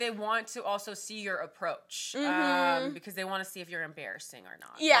they want to also see your approach because they want to see if you're embarrassing or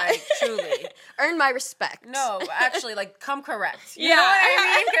not. Yeah. Like, truly. Earn my respect. No, actually, like, come correct. You know what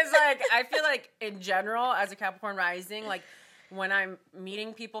I mean? Because, like, I feel like in general, as a Capricorn rising, like, when I'm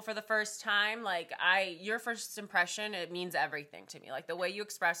meeting people for the first time, like, your first impression, it means everything to me. Like, the way you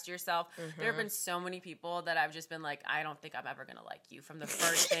expressed yourself, there have been so many people that I've just been like, I don't think I'm ever going to like you from the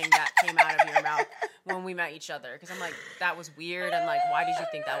first thing that came out of your mouth when we met each other. Because I'm like, that was weird, and, like, why did you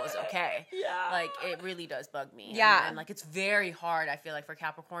think that was okay? Yeah. Like, it really does bug me. Yeah. And like, it's very hard, I feel like, for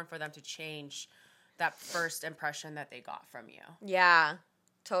Capricorn for them to change that first impression that they got from you. Yeah.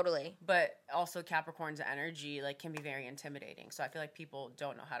 Totally. But also Capricorn's energy, like, can be very intimidating. So I feel like people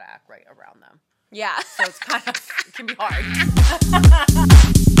don't know how to act right around them. Yeah. So it's kind of, it can be hard.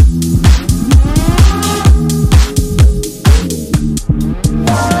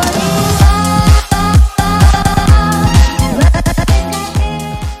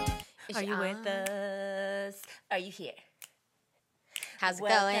 Are you with us? Are you here? How's it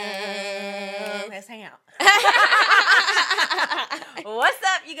Welcome. going? Let's hang out. What's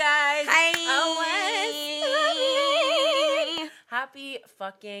up, you guys? Hi. Oh, happy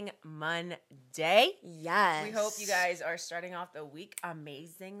fucking Monday. Yes. We hope you guys are starting off the week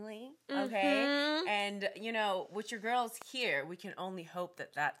amazingly, okay? And, you know, with your girls here, we can only hope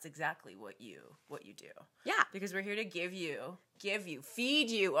that that's exactly what you do. Yeah. Because we're here to give you, feed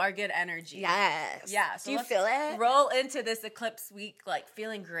you our good energy. Yes. Yeah. So do you let's feel it? roll into this eclipse week, like,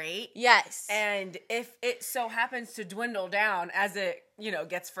 feeling great. Yes. And if it so happens to dwindle down as it, you know,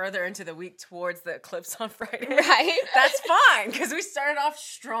 gets further into the week towards the eclipse on Friday, right? that's fine, because we started off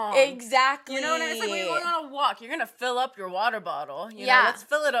strong. Exactly. You know what I mean? It's like when you're going on a walk, you're going to fill up your water bottle. You know, Yeah. let's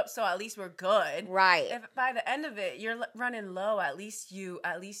fill it up so at least we're good. Right. If by the end of it, you're running low, at least you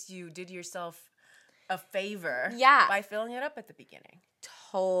did yourself a favor. Yeah. By filling it up at the beginning.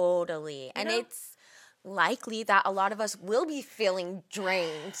 Totally. And know? it's likely that a lot of us will be feeling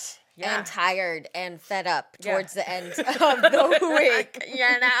drained and tired and fed up towards the end of the week,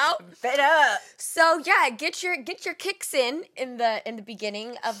 you know? Fed up. So yeah, get your kicks in the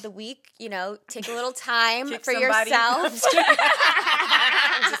beginning of the week, you know, take a little time Kick for somebody. yourself. I'm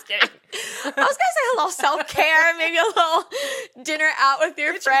just kidding. I was gonna say a little self-care, maybe a little dinner out with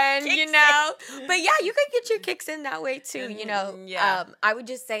your friend, you know. But yeah, you could get your kicks in that way too, you know. Yeah. I would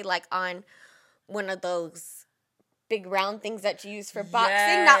just say, like, on one of those big round things that you use for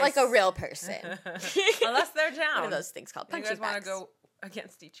boxing, not like a real person. Unless they're down. One of those things called You punching guys want to bags. go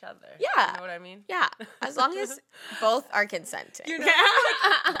against each other. Yeah. You know what I mean? Yeah, as long as both are consenting. You know,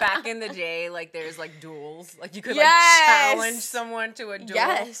 like, back in the day, like, there's, like, duels. Like, you could, like, Yes. challenge someone to a duel.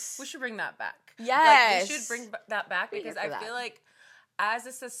 Yes. We should bring that back. Yes. Like, we should bring that back because here I for that. feel like as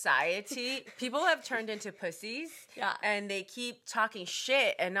a society, people have turned into pussies. Yeah. And they keep talking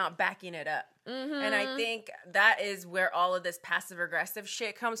shit and not backing it up. Mm-hmm. And I think that is where all of this passive aggressive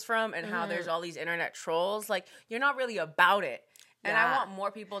shit comes from, and how there's all these internet trolls. Like, you're not really about it. And I Yeah. want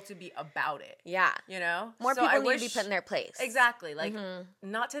more people to be about it. Yeah. You know? More So people I need to be wish- put in their place. Exactly. Like,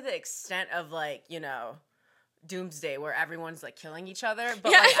 not to the extent of, like, you know, doomsday where everyone's, like, killing each other.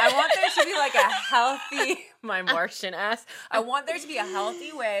 But, like, I want there to be, like, a healthy, my Martian ass. I want there to be a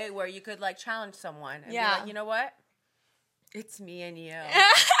healthy way where you could, like, challenge someone. And be like, you know what? It's me and you.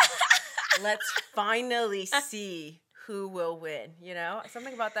 Let's finally see who will win, you know?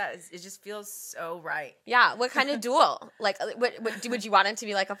 Something about that is, it just feels so right. Yeah, what kind of duel? Like, would you want it to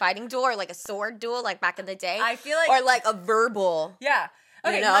be like a fighting duel or like a sword duel, like back in the day? I feel like... or like a verbal. Yeah.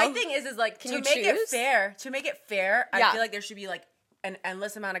 Okay, you know? my thing is like, Can to you make it choose? fair, I Yeah. feel like there should be, like, an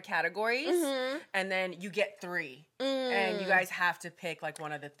endless amount of categories, and then you get 3. And you guys have to pick, like,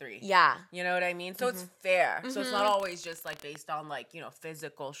 one of the 3. Yeah. You know what I mean? So it's fair. So it's not always just, like, based on, like, you know,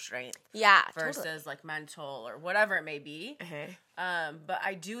 physical strength Yeah. versus, Totally. like, mental or whatever it may be. But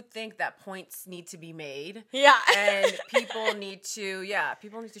I do think that points need to be made. Yeah. And people need to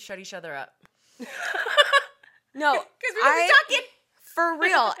shut each other up. No, Because we're gonna be talking. For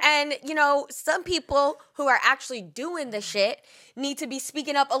real. And, you know, some people who are actually doing the shit need to be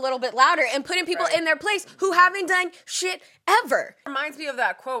speaking up a little bit louder and putting people in their place who haven't done shit ever. Reminds me of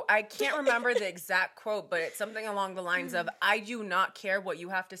that quote. I can't remember the exact quote, but it's something along the lines of, I do not care what you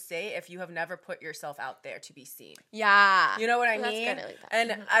have to say if you have never put yourself out there to be seen. Yeah. You know what I That's mean? kinda like that. And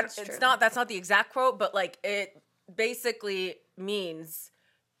That's true. that's not the exact quote, but, like, it basically means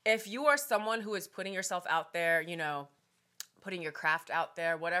if you are someone who is putting yourself out there, you know, putting your craft out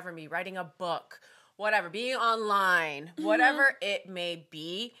there, whatever writing a book, whatever, being online, whatever it may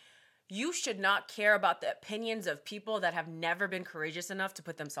be, you should not care about the opinions of people that have never been courageous enough to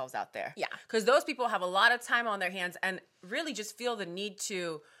put themselves out there. Yeah. Because those people have a lot of time on their hands and really just feel the need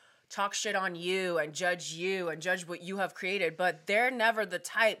to talk shit on you and judge what you have created, but they're never the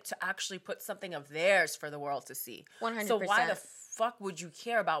type to actually put something of theirs for the world to see. 100%. So why the fuck would you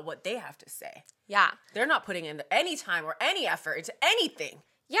care about what they have to say? Yeah. They're not putting in any time or any effort into anything.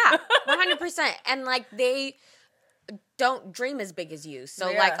 Yeah, 100%. And like they don't dream as big as you.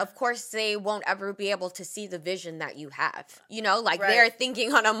 So like of course they won't ever be able to see the vision that you have. You know, like they're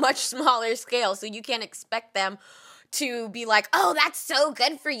thinking on a much smaller scale, so you can't expect them to be like, oh, that's so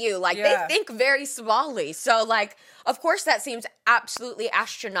good for you. Like, they think very smallly. So, like, of course that seems absolutely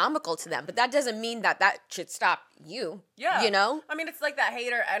astronomical to them. But that doesn't mean that that should stop you. Yeah. You know? I mean, it's like that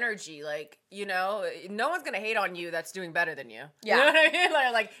hater energy. Like, you know, no one's going to hate on you that's doing better than you. Yeah. You know what I mean?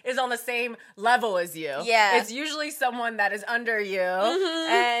 Like, is on the same level as you. Yeah. It's usually someone that is under you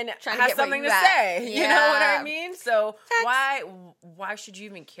and trying has something to say. Yeah. You know what I mean? So, why should you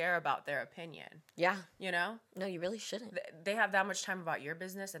even care about their opinion? Yeah. You know? No, you really shouldn't. They have that much time about your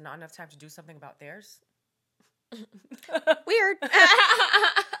business and not enough time to do something about theirs. Weird.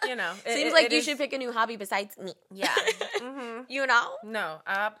 You know. Seems like you should pick a new hobby besides me. Yeah. You know? No,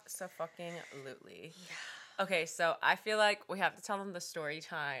 abso-fucking-lutely. Yeah. Okay, so I feel like we have to tell them the story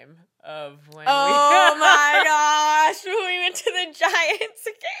time of when oh my gosh, when we went to the Giants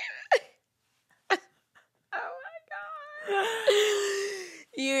game. Oh my god.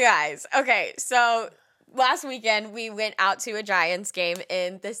 You guys. Okay, so last weekend, we went out to a Giants game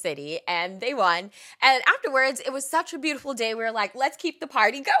in the city, and they won. And afterwards, it was such a beautiful day. We were like, let's keep the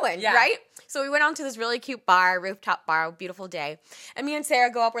party going, right? So we went on to this really cute bar, rooftop bar, beautiful day. And me and Sarah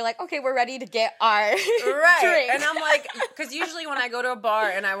go up. We're like, okay, we're ready to get our drink. And I'm like, because usually when I go to a bar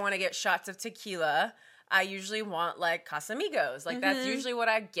and I want to get shots of tequila, I usually want like Casamigos. Like that's usually what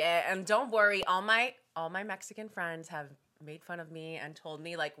I get. And don't worry, all my Mexican friends have made fun of me and told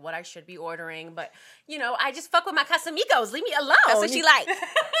me like what I should be ordering, but you know, I just fuck with my Casamigos. Leave me alone. That's what she like.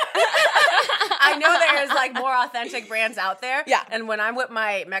 I know there's like more authentic brands out there. Yeah. And when I'm with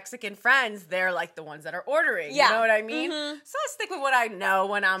my Mexican friends, they're like the ones that are ordering. Yeah. You know what I mean? So I stick with what I know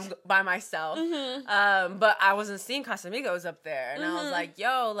when I'm by myself. But I wasn't seeing Casamigos up there. And I was like,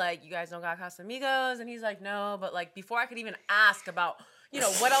 yo, like you guys don't got Casamigos? And he's like, no. But like before I could even ask about you know,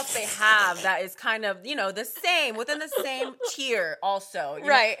 what else they have that is kind of, you know, the same, within the same tier also.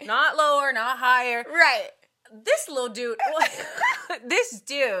 Right. Know, not lower, not higher. Right. This little dude,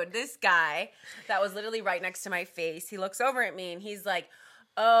 this guy that was literally right next to my face, he looks over at me and he's like,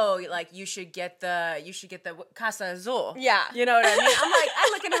 oh, like you should get the Casa Azul. Yeah. You know what I mean? I'm like, I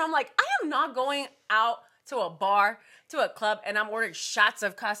look at him, I'm like, I am not going out to a bar, to a club, and I'm ordering shots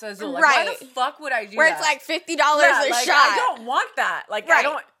of Casa Azul. Like, why the fuck would I do Where that? it's like $50 a like, shot. I don't want that. Like, right.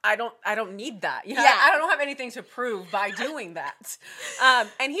 I don't need that. You know? Yeah. I don't have anything to prove by doing that.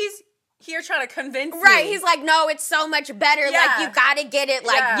 And he's here trying to convince me. Right, he's like, no, it's so much better. Yeah. Like, you gotta get it.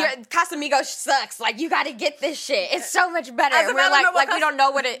 Like, Casamigos sucks. Like, you gotta get this shit. It's so much better. And we're like, we don't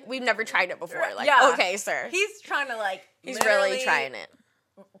know what it, we've never tried it before. Like, okay, sir. He's trying to, like, he's really trying it.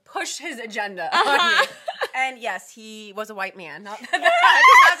 Push his agenda on me. And yes, he was a white man. I just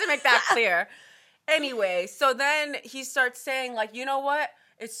have to make that clear. Anyway, so then he starts saying, like, you know what?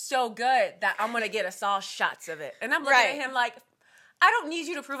 It's so good that I'm going to get us all shots of it. And I'm looking at him like, I don't need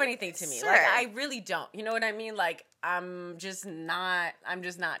you to prove anything to me. Sir. Like, I really don't. You know what I mean? Like, I'm just not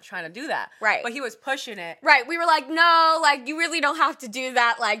trying to do that. Right. But he was pushing it. Right. We were like, no, like, you really don't have to do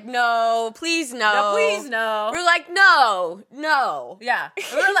that. Like, no, please no. No, please no. We're like, no. Yeah.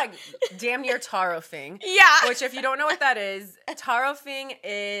 We were like damn near tarofing. Yeah. Which, if you don't know what that is, tarofing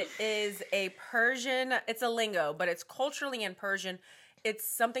is a Persian, it's a lingo, but it's culturally in Persian. It's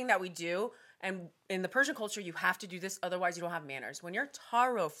something that we do. And in the Persian culture, you have to do this, otherwise you don't have manners. When you're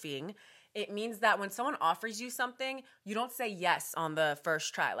tarofing, it means that when someone offers you something, you don't say yes on the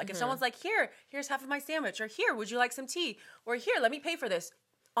first try. Like if someone's like, here's half of my sandwich, or here, would you like some tea? Or here, let me pay for this.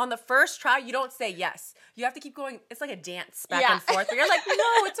 On the first try, you don't say yes. You have to keep going. It's like a dance back and forth. Where you're like,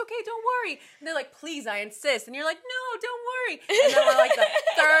 no, it's okay, don't worry. And they're like, please, I insist. And you're like, no, don't worry. And then we're like the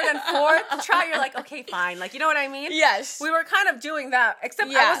third and fourth try, you're like, okay, fine. Like, you know what I mean? Yes. We were kind of doing that,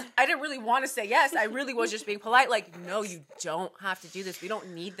 except I didn't really want to say yes. I really was just being polite. Like, no, you don't have to do this. We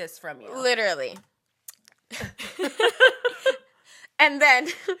don't need this from you. Literally. And then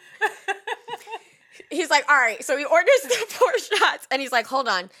he's like, all right, so he orders the 4 shots, and he's like, hold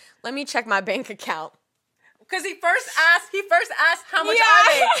on, let me check my bank account. Because he first asked how much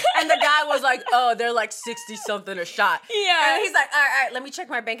are they? And the guy was like, oh, they're like 60-something a shot. Yeah. And he's like, all right, let me check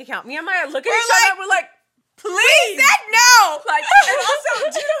my bank account. Me and Maya look at each other, we're like, Please. We said no. Like, and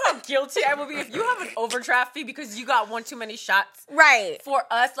also, do you know how guilty I will be if you have an overdraft fee because you got one too many shots? Right. For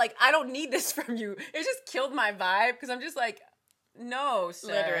us, like, I don't need this from you. It just killed my vibe because I'm just like, no,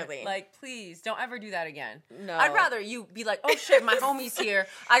 sir. Literally. Like, please, don't ever do that again. No. I'd rather you be like, oh shit, my homie's here.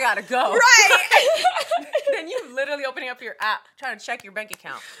 I gotta go. Right. Than you literally opening up your app, trying to check your bank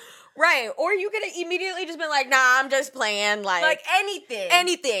account. Right. Or you could have immediately just been like, nah, I'm just playing. Like anything.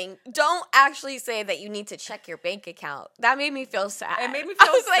 Anything. Don't actually say that you need to check your bank account. That made me feel sad. It made me feel sad.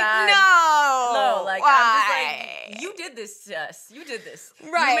 I was like, No, like, why? I'm just like, you did this to us. You did this.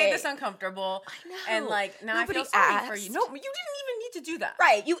 Right. You made this uncomfortable. I know. And like, now Nobody I feel sorry asked. for you. No, you didn't even need to do that.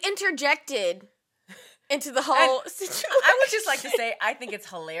 Right. You interjected into the whole situation. I would just like to say, I think it's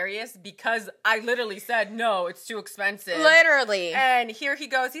hilarious because I literally said, no, it's too expensive. Literally. And here he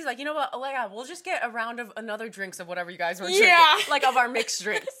goes. He's like, you know what? Oh, yeah, we'll just get a round of another drinks of whatever you guys want to drink. Like, of our mixed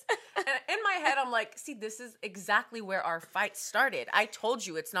drinks. And in my head, I'm like, see, this is exactly where our fight started. I told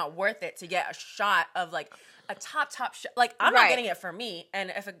you it's not worth it to get a shot of, like, a top shot. Like, I'm not getting it for me.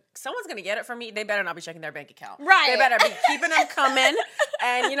 And if someone's going to get it for me, they better not be checking their bank account. Right. They better be keeping them coming.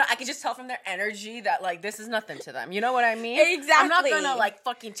 And, you know, I can just tell from their energy that, like, this is nothing to them. You know what I mean? Exactly. I'm not going to, like,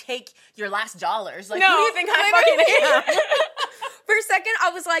 fucking take your last dollars. Like, No, who do you think I fucking am? For a second,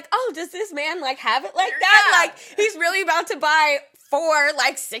 I was like, oh, does this man, like, have it like that? Yeah. Like, he's really about to buy 4,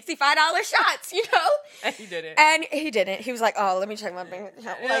 like, $65 shots, you know? And he didn't. And he didn't. He was like, oh, let me check my bank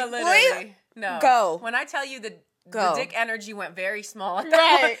account. Yeah, Like, literally. No. Go. When I tell you the Go. dick energy went very small at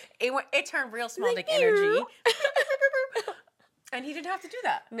that Right. point, it turned real small Like, dick energy. And he didn't have to do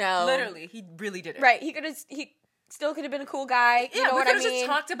that. No. Literally, he really didn't. Right. He still could have been a cool guy. You know we what could I have mean? just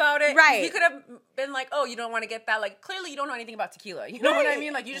talked about it. Right. He could have been like, oh, you don't want to get that. Like, clearly you don't know anything about tequila. You know what I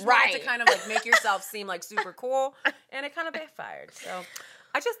mean? Like, you just wanted to kind of, like, make yourself seem, like, super cool. And it kind of backfired. So,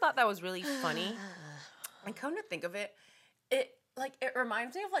 I just thought that was really funny. And come to think of it, it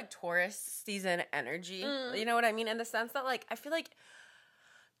reminds me of, like, Taurus season energy. You know what I mean? In the sense that, like, I feel like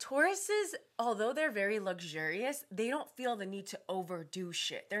Tauruses, although they're very luxurious, they don't feel the need to overdo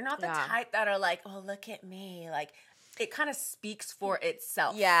shit. They're not the type that are like, oh, look at me. Like, it kind of speaks for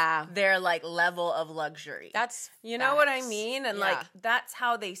itself. Yeah. Their, like, level of luxury. That's You know what I facts. mean? And, like, that's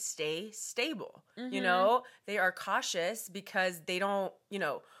how they stay stable. You know? They are cautious because they don't, you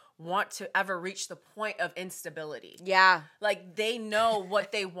know, want to ever reach the point of instability. Yeah. Like, they know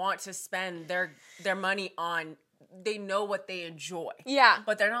what they want to spend their money on. They know what they enjoy. Yeah.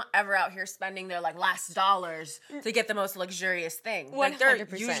 But they're not ever out here spending their, like, last dollars to get the most luxurious thing. Like, they're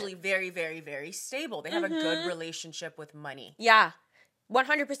 100%. usually very, very, very stable. They have a good relationship with money. Yeah.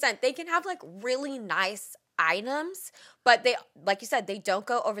 100%. They can have, like, really nice items, but they, like you said, they don't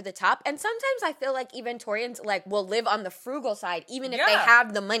go over the top. And sometimes I feel like even Taurians, like, will live on the frugal side even if they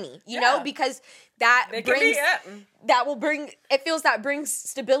have the money, you know, because that brings brings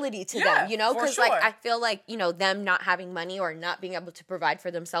stability to them, you know, because like I feel like, you know, them not having money or not being able to provide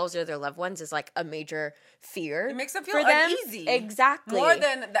for themselves or their loved ones is like a major fear. It makes them feel uneasy. Exactly. More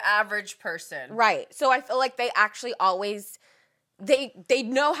than the average person. Right. So I feel like they actually always they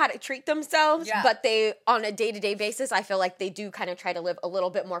know how to treat themselves, but they, on a day-to-day basis, I feel like they do kind of try to live a little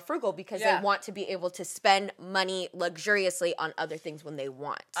bit more frugal because they want to be able to spend money luxuriously on other things when they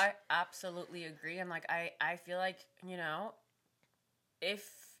want. I absolutely agree. And, like, I feel like, you know, if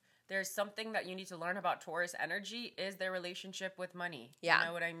there's something that you need to learn about Taurus energy is their relationship with money. Yeah. You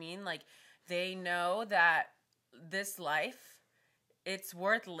know what I mean? Like, they know that this life, it's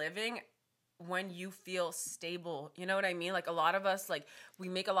worth living when you feel stable. You know what I mean? Like, a lot of us, like, we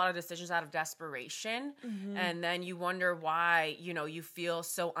make a lot of decisions out of desperation, and then you wonder why, you know, you feel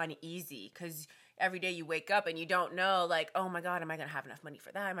so uneasy because every day you wake up and you don't know, like, oh my God, am I going to have enough money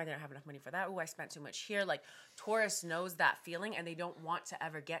for that? Am I going to have enough money for that? Oh, I spent too much here. Like, Taurus knows that feeling and they don't want to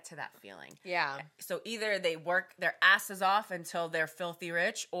ever get to that feeling. Yeah. So either they work their asses off until they're filthy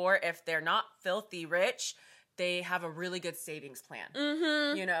rich, or if they're not filthy rich, they have a really good savings plan,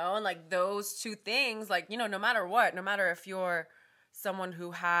 you know? And, like, those two things, like, you know, no matter what, no matter if you're someone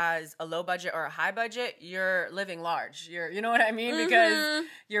who has a low budget or a high budget, you're living large. You know what I mean? Because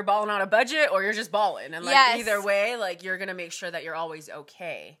you're balling on a budget or you're just balling. And, like, either way, like, you're going to make sure that you're always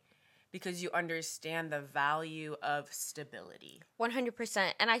okay because you understand the value of stability.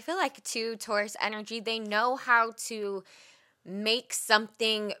 100%. And I feel like, too, Taurus energy, they know how to make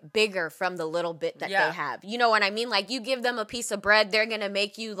something bigger from the little bit that they have. You know what I mean? Like, you give them a piece of bread, they're gonna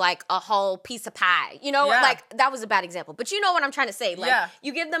make you like a whole piece of pie. You know, like, that was a bad example, but you know what I'm trying to say. Like,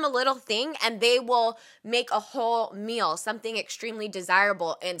 you give them a little thing and they will make a whole meal, something extremely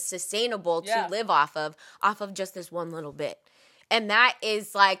desirable and sustainable to live off of just this one little bit. And that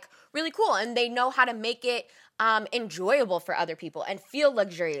is, like, really cool, and they know how to make it enjoyable for other people and feel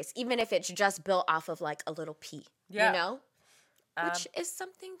luxurious, even if it's just built off of like a little pea, you know? Which is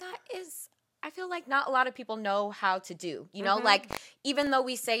something that is, I feel like not a lot of people know how to do, you know? Like, even though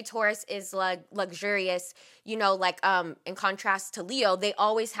we say Taurus is like luxurious, you know, like in contrast to Leo, they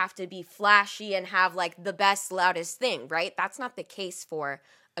always have to be flashy and have like the best, loudest thing, right? That's not the case for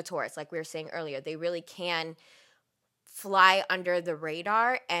a Taurus. Like we were saying earlier, they really can fly under the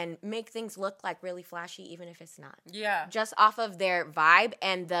radar and make things look like really flashy, even if it's not. Yeah. Just off of their vibe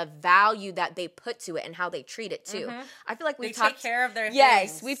and the value that they put to it and how they treat it too. I feel like they take care of their things.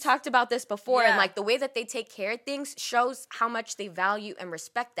 Yes, we've talked about this before, and Yeah. like the way that they take care of things shows how much they value and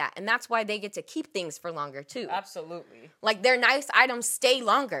respect that, and that's why they get to keep things for longer too. Absolutely. Like their nice items stay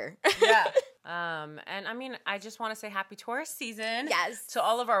longer. Yeah. And I mean, I just want to say happy Taurus season. Yes. To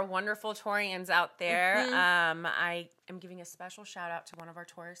all of our wonderful Taurians out there. I am giving a special shout out to one of our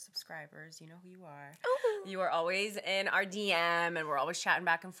Taurus subscribers. You know who you are. Ooh. You are always in our DM and we're always chatting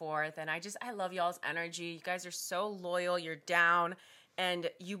back and forth. And I love y'all's energy. You guys are so loyal. You're down. And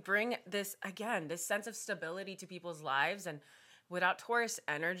you bring this sense of stability to people's lives. And without Taurus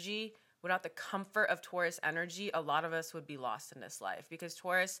energy, without the comfort of Taurus energy, a lot of us would be lost in this life. Because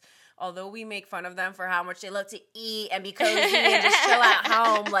Taurus, although we make fun of them for how much they love to eat and be cozy and just chill at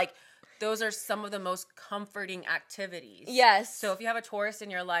home, like those are some of the most comforting activities. Yes. So if you have a Taurus in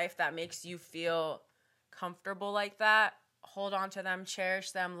your life that makes you feel comfortable like that, hold on to them,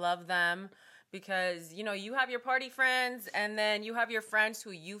 cherish them, love them. Because, you know, you have your party friends and then you have your friends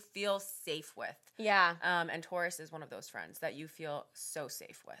who you feel safe with. Yeah. And Taurus is one of those friends that you feel so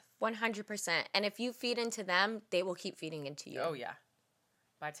safe with. 100%. And if you feed into them, they will keep feeding into you. Oh, yeah.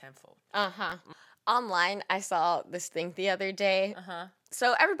 By tenfold. Uh-huh. Online, I saw this thing the other day. Uh-huh.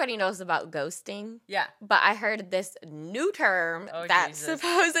 So everybody knows about ghosting. Yeah. But I heard this new term that's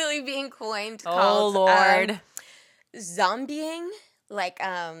supposedly being coined Oh, called Lord. zombieing. Like,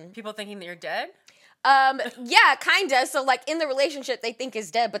 people thinking that you're dead? yeah, kinda. So, like, in the relationship they think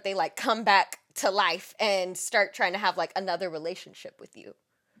is dead, but they, like, come back to life and start trying to have, like, another relationship with you.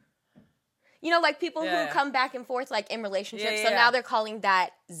 You know, like, people who come back and forth, like, in relationships. So now they're calling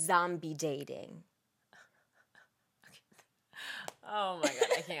that zombie dating. Oh, my God,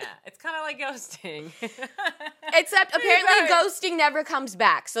 I can't. It's kind of like ghosting. Except, apparently, ghosting never comes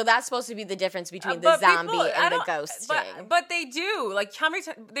back. So that's supposed to be the difference between the zombie and the ghosting. But they do. Like, how many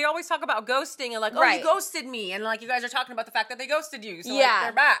times, they always talk about ghosting and like, oh, you ghosted me. And like, you guys are talking about the fact that they ghosted you. So like,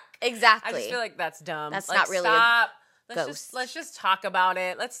 they're back. Exactly. I just feel like that's dumb. That's like, not really stop. Ghost. Let's just talk about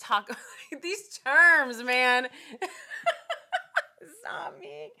it. Let's talk these terms, man.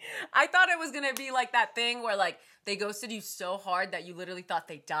 Zombie. I thought it was gonna be like that thing where like they ghosted you so hard that you literally thought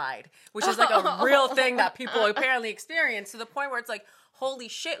they died, which is like a real thing that people apparently experience to the point where it's like, holy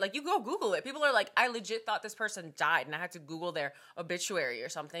shit, like you go Google it. People are like, I legit thought this person died and I had to Google their obituary or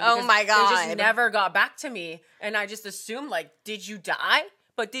something. Oh my God. They just never got back to me. And I just assumed like, did you die?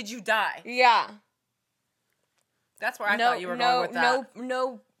 But did you die? Yeah. That's where I thought you were going with that.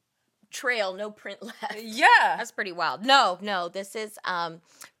 No trail, no print left. Yeah. That's pretty wild. No, this is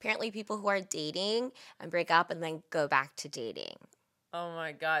apparently people who are dating and break up and then go back to dating. Oh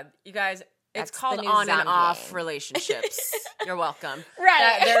my God. You guys, it's That's called the new on and zombie. off relationships. You're welcome.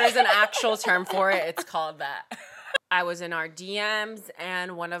 Right. There is an actual term for it. It's called that. I was in our DMs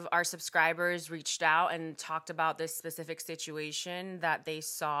and one of our subscribers reached out and talked about this specific situation that they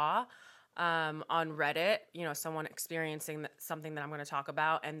saw on Reddit, you know, someone experiencing something that I'm going to talk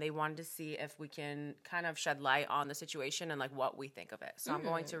about, and they wanted to see if we can kind of shed light on the situation and like what we think of it. So I'm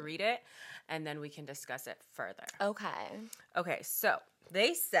going to read it and then we can discuss it further. Okay, so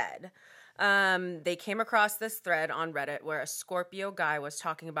they said they came across this thread on Reddit where a Scorpio guy was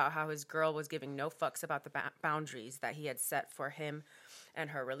talking about how his girl was giving no fucks about the boundaries that he had set for him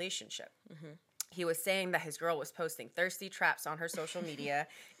and her relationship. He was saying that his girl was posting thirsty traps on her social media,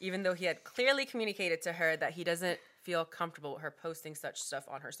 even though he had clearly communicated to her that he doesn't feel comfortable with her posting such stuff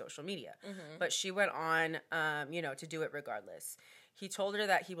on her social media. But she went on, to do it regardless. He told her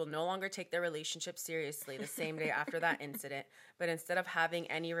that he will no longer take their relationship seriously the same day after that incident, but instead of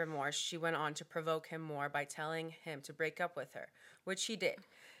having any remorse, she went on to provoke him more by telling him to break up with her, which he did.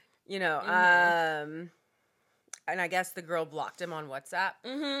 And I guess the girl blocked him on WhatsApp,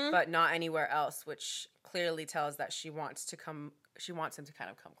 but not anywhere else, which clearly tells that she wants to come she wants him to kind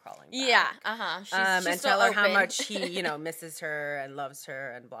of come crawling back. Yeah, she's and tell her how much he, you know, misses her and loves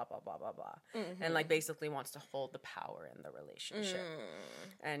her and blah, blah, blah, blah, blah. Mm-hmm. And, like, basically wants to hold the power in the relationship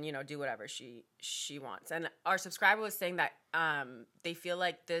and, you know, do whatever she wants. And our subscriber was saying that they feel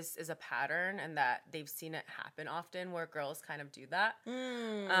like this is a pattern and that they've seen it happen often where girls kind of do that.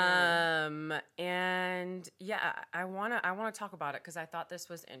 And, yeah, I want to talk about it because I thought this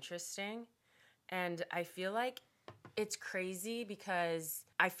was interesting. And I feel like it's crazy because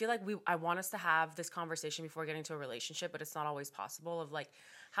I feel like I want us to have this conversation before getting to a relationship, but it's not always possible of like,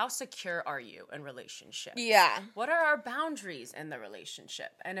 how secure are you in relationships? Yeah. What are our boundaries in the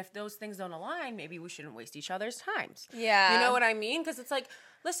relationship? And if those things don't align, maybe we shouldn't waste each other's times. Yeah. You know what I mean? Because it's like,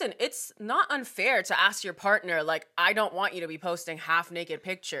 listen, it's not unfair to ask your partner, like, I don't want you to be posting half-naked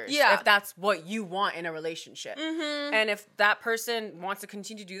pictures if that's what you want in a relationship. Mm-hmm. And if that person wants to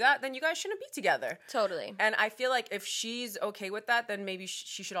continue to do that, then you guys shouldn't be together. Totally. And I feel like if she's okay with that, then maybe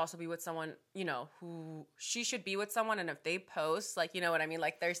she should also be with someone, you know, who she should be with someone. And if they post, like, you know what I mean,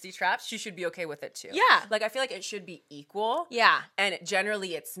 like thirsty traps, she should be okay with it too. Yeah. Like, I feel like it should be equal. Yeah. And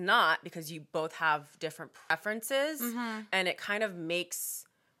generally it's not because you both have different preferences. Mm-hmm. And it kind of makes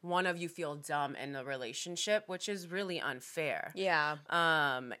one of you feel dumb in the relationship, which is really unfair. Yeah.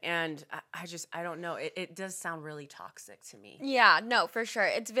 And I don't know. It does sound really toxic to me. Yeah, no, for sure.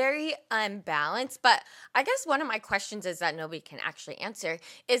 It's very unbalanced. But I guess one of my questions is that nobody can actually answer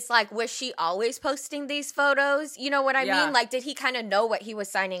is like, was she always posting these photos? You know what I mean? Like, did he kind of know what he was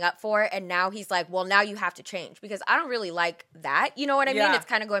signing up for? And now he's like, well, now you have to change. Because I don't really like that. You know what I mean? It's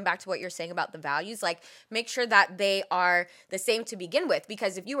kind of going back to what you're saying about the values. Like, make sure that they are the same to begin with.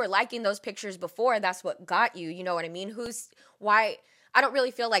 Because if you were liking those pictures before, that's what got you. You know what I mean? Why? I don't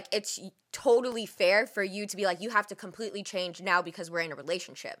really feel like it's totally fair for you to be like, you have to completely change now because we're in a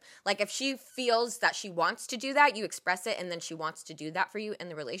relationship. Like, if she feels that she wants to do that, you express it, and then she wants to do that for you in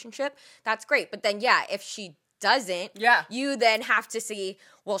the relationship, that's great. But then, if she doesn't, you then have to see,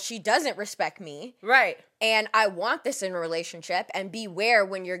 well, she doesn't respect me. Right. And I want this in a relationship, and beware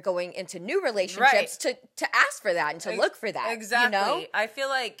when you're going into new relationships to ask for that and to look for that. Exactly.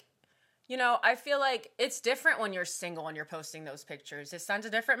 You know? I feel like it's different when you're single and you're posting those pictures. It sends a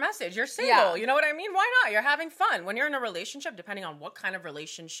different message. You're single. You know what I mean? Why not? You're having fun. When you're in a relationship, depending on what kind of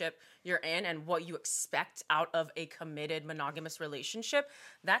relationship you're in and what you expect out of a committed monogamous relationship,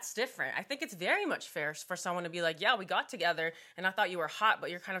 that's different. I think it's very much fair for someone to be like, yeah, we got together and I thought you were hot,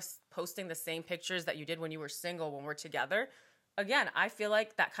 but you're kind of posting the same pictures that you did when you were single when we're together. Again, I feel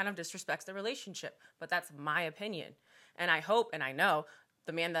like that kind of disrespects the relationship, but that's my opinion. And I hope and I know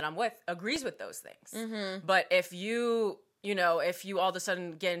the man that I'm with agrees with those things. Mm-hmm. But if you all of a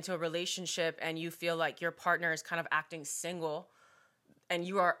sudden get into a relationship and you feel like your partner is kind of acting single and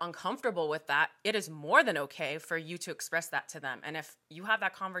you are uncomfortable with that, it is more than okay for you to express that to them. And if you have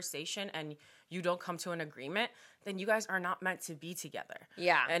that conversation and you don't come to an agreement, then you guys are not meant to be together.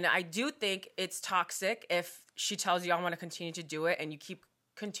 Yeah. And I do think it's toxic if she tells you I want to continue to do it and you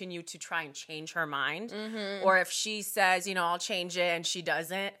continue to try and change her mind. Mm-hmm. Or if she says, I'll change it and she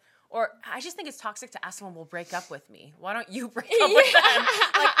doesn't. Or I just think it's toxic to ask someone, well, break up with me. Why don't you break up with them?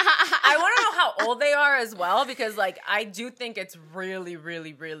 Like, I want to know how old they are as well, because like I do think it's really,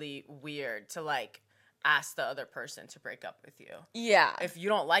 really, really weird to like ask the other person to break up with you. Yeah. If you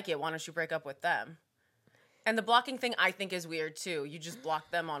don't like it, why don't you break up with them? And the blocking thing, I think, is weird, too. You just block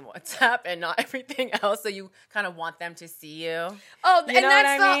them on WhatsApp and not everything else, so you kind of want them to see you. Oh,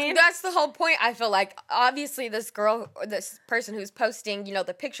 and that's the whole point, I feel like. Obviously, this person who's posting,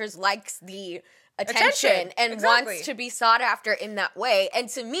 the pictures likes the attention and wants to be sought after in that way. And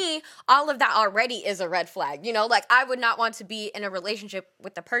to me, all of that already is a red flag. Like, I would not want to be in a relationship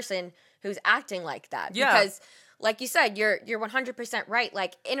with the person who's acting like that. Yeah. Because like you said, you're 100% right.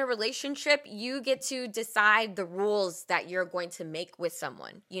 Like, in a relationship, you get to decide the rules that you're going to make with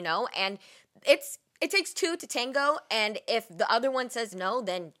someone, and it takes two to tango. And if the other one says no,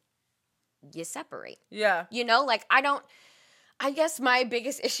 then you separate. Yeah. I guess my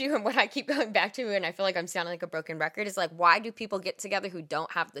biggest issue and what I keep going back to, and I feel like I'm sounding like a broken record, is like, why do people get together who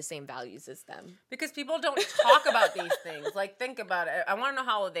don't have the same values as them? Because people don't talk about these things. Like, think about it. I want to know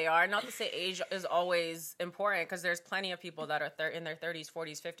how old they are. Not to say age is always important, because there's plenty of people that are in their 30s,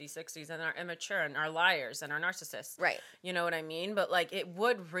 40s, 50s, 60s, and are immature and are liars and are narcissists. Right. You know what I mean? But like, it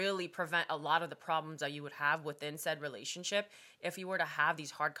would really prevent a lot of the problems that you would have within said relationship if you were to have these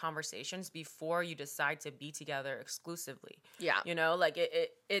hard conversations before you decide to be together exclusively. Yeah.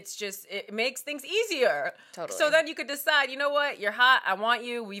 It makes things easier. Totally. So then you could decide, you know what, you're hot, I want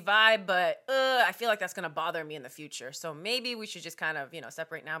you, we vibe, but I feel like that's going to bother me in the future. So maybe we should just kind of,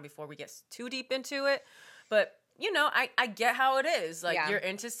 separate now before we get too deep into it. But you know, I get how it is. Like, you're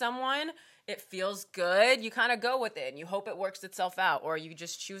into someone, it feels good, you kind of go with it, and you hope it works itself out, or you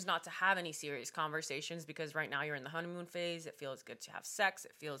just choose not to have any serious conversations because right now you're in the honeymoon phase. It feels good to have sex.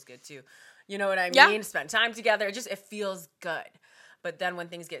 It feels good to, you know what I mean? Spend time together. It feels good. But then when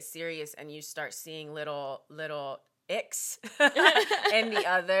things get serious and you start seeing little icks in the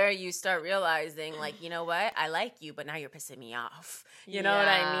other, you start realizing, like, you know what? I like you, but now you're pissing me off. You know what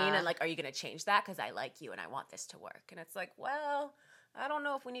I mean? And, like, are you going to change that? Because I like you and I want this to work. And it's like, well, I don't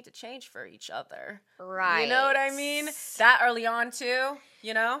know if we need to change for each other. Right. You know what I mean? That early on, too,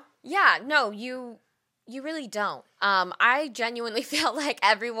 you know? Yeah, no, you really don't. I genuinely feel like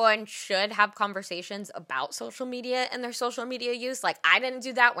everyone should have conversations about social media and their social media use. Like, I didn't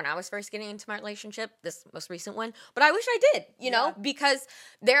do that when I was first getting into my relationship, this most recent one, but I wish I did, you know, because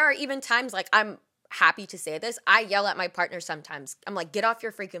there are even times, like, I'm happy to say this, I yell at my partner sometimes. I'm like, get off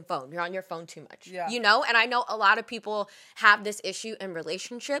your freaking phone. You're on your phone too much, you know? And I know a lot of people have this issue in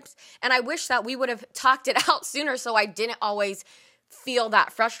relationships, and I wish that we would have talked it out sooner so I didn't always feel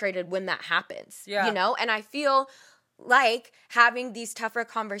that frustrated when that happens, you know? And I feel like having these tougher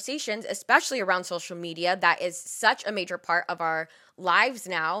conversations, especially around social media, that is such a major part of our lives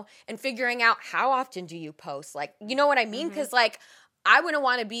now, and figuring out how often do you post? Like, you know what I mean? Because, like, I wouldn't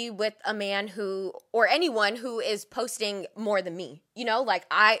want to be with a man who, or anyone who is posting more than me, you know? Like,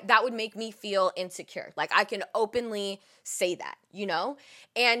 that would make me feel insecure. Like, I can openly say that, you know?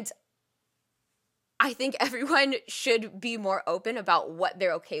 And I think everyone should be more open about what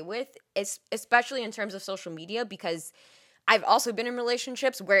they're okay with, especially in terms of social media, because I've also been in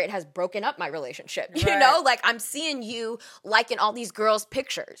relationships where it has broken up my relationship, you know? Like, I'm seeing you liking all these girls'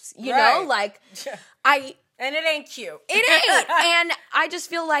 pictures, you know? Like, And it ain't cute. It ain't. And I just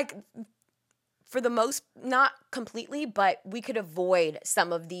feel like, for the most, not completely, but we could avoid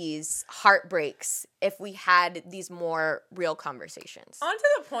some of these heartbreaks if we had these more real conversations. On to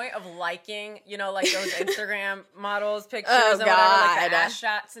the point of liking, you know, like those Instagram models, pictures, and whatever, like the ass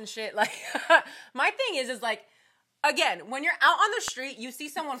shots and shit. Like, my thing is like, again, when you're out on the street, you see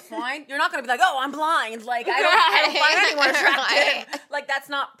someone flying, you're not going to be like, oh, I'm blind. Like, I don't find anyone attractive. Like, that's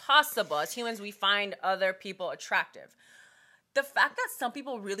not possible. As humans, we find other people attractive. The fact that some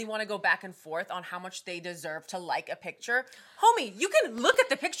people really want to go back and forth on how much they deserve to like a picture, homie, you can look at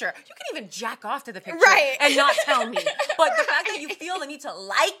the picture. You can even jack off to the picture and not tell me. But the fact that you feel the need to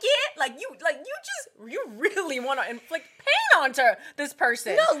like it, you really want to inflict pain onto this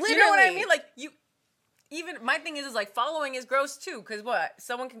person. No, literally. You know what I mean? Like, even my thing is like following is gross too, because what?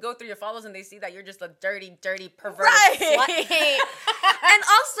 Someone can go through your follows and they see that you're just a dirty, perverted slut. And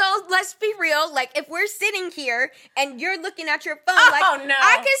also, let's be real, like, if we're sitting here and you're looking at your phone,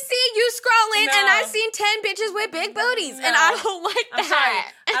 I can see you scrolling and I've seen 10 bitches with big booties and I don't like that. I'm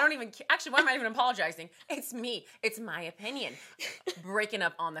sorry. I don't even, actually, why am I even apologizing? It's me. It's my opinion. Breaking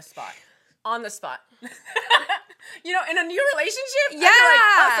up on the spot. On the spot. You know, in a new relationship, yeah. I feel like,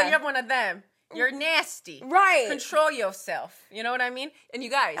 oh, so you have one of them. You're nasty. Right. Control yourself. You know what I mean? And you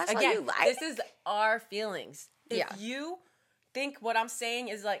guys, that's again, this is our feelings. If Yeah. you think what I'm saying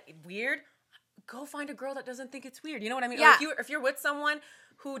is like weird, go find a girl that doesn't think it's weird. You know what I mean? Yeah. Or if you're with someone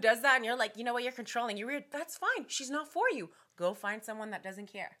who does that and you're like, you know what, you're controlling, you're weird, that's fine. She's not for you. Go find someone that doesn't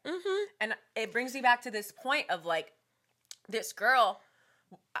care. Mm-hmm. And it brings me back to this point of like, this girl,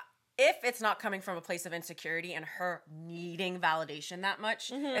 if it's not coming from a place of insecurity and her needing validation that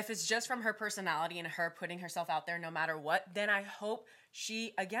much, if it's just from her personality and her putting herself out there no matter what, then I hope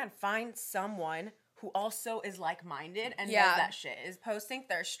she, again, finds someone who also is like-minded and does that shit, is posting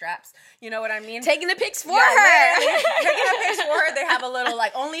thirst straps. You know what I mean? Taking the pics for her. Taking the pics for her. They have a little,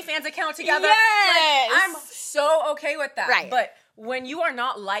 like, OnlyFans account together. Yes. Like, I'm so okay with that. Right. But when you are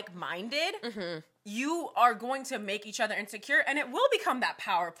not like-minded, you are going to make each other insecure, and it will become that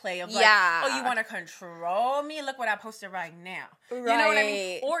power play of like, oh, you want to control me? Look what I posted right now. Right. You know what I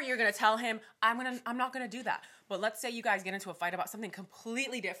mean? Or you're going to tell him, I'm not going to do that. But let's say you guys get into a fight about something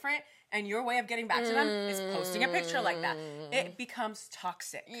completely different, and your way of getting back to them is posting a picture like that. It becomes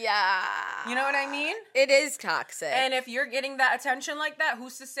toxic. Yeah. You know what I mean? It is toxic. And if you're getting that attention like that,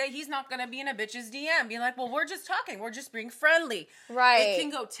 who's to say he's not going to be in a bitch's DM? Being like, well, we're just talking. We're just being friendly. Right. It can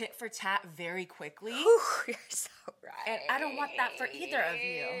go tit for tat very quickly. Whew, you're so right. And I don't want that for either of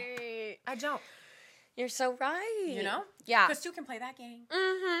you. I don't. You're so right. You know? Yeah. Because two can play that game.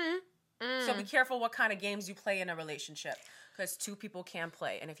 So be careful what kind of games you play in a relationship. Because two people can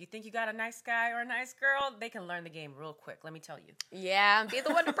play. And if you think you got a nice guy or a nice girl, they can learn the game real quick. Let me tell you. Yeah. Be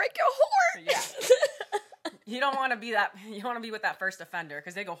the one to break your heart. Yeah. You don't want to be that. You want to be with that first offender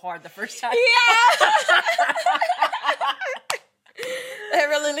because they go hard the first time. Yeah. They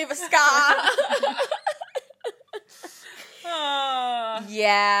really leave a scar.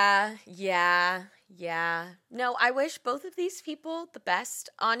 Yeah. No, I wish both of these people the best.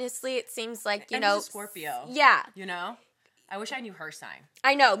 Honestly, it seems like, he's a Scorpio. Yeah. You know? I wish I knew her sign.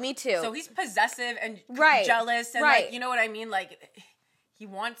 I know, me too. So he's possessive and jealous and like, you know what I mean? Like, he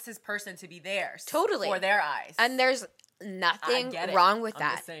wants his person to be theirs. Totally. For their eyes. And there's nothing wrong with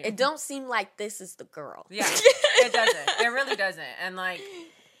that. It don't seem like this is the girl. Yeah, it doesn't. It really doesn't. And like,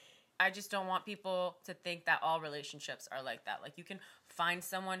 I just don't want people to think that all relationships are like that. Like, you can find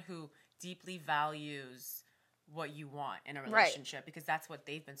someone who deeply values what you want in a relationship because that's what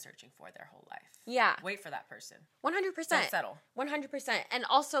they've been searching for their whole life. Yeah. Wait for that person. 100%. Don't settle. 100%. And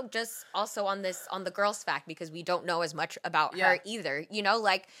also on the girl's fact, because we don't know as much about her either. You know,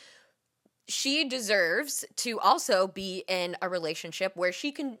 like, she deserves to also be in a relationship where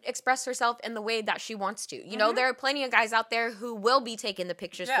she can express herself in the way that she wants to. You know, there are plenty of guys out there who will be taking the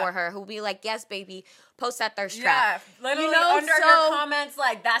pictures for her, who will be like, yes, baby, post that thirst trap. Yeah, literally under her comments,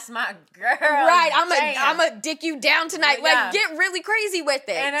 like, that's my girl. Right, I'm a dick you down tonight. Yeah. Like, get really crazy with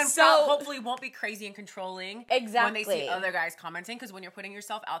it. And then hopefully won't be crazy and controlling when they see Exactly. other guys commenting, because when you're putting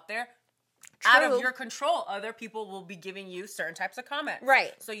yourself out there, True. out of your control, other people will be giving you certain types of comments.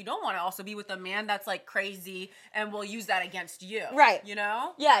 Right. So you don't want to also be with a man that's like crazy and will use that against you. Right. You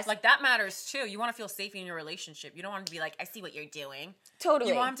know? Yes. Like, that matters too. You want to feel safe in your relationship. You don't want to be like, I see what you're doing. Totally.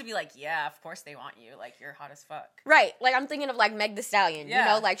 You want him to be like, yeah, of course they want you. Like, you're hot as fuck. Right. Like, I'm thinking of, like, Meg Thee Stallion. Yeah.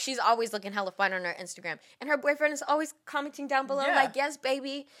 You know, like, she's always looking hella fun on her Instagram. And her boyfriend is always commenting down below, like, yes,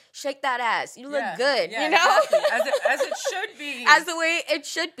 baby, shake that ass. You look good. Yeah, you know? exactly. As it should be. As the way it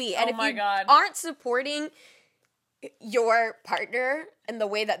should be. And if you aren't supporting your partner in the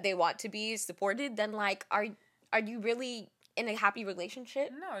way that they want to be supported, then, like, are you really in a happy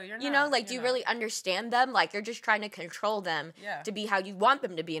relationship? No, you're not. You know, like, do you really understand them? Like, you're just trying to control them to be how you want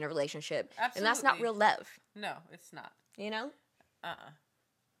them to be in a relationship. Absolutely. And that's not real love. No, it's not. You know?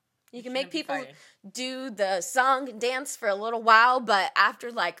 You can shouldn't make be people fighting. do the song and dance for a little while, but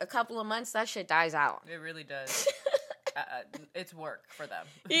after, like, a couple of months, that shit dies out. It really does. It's work for them.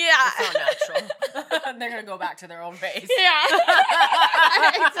 Yeah. It's not natural. They're going to go back to their own base. Yeah.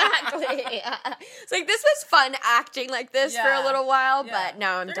 Exactly. Yeah. It's like, this was fun acting like this for a little while, but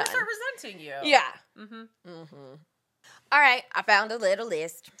now I'm They're done. They're going to start resenting you. Yeah. All right, I found a little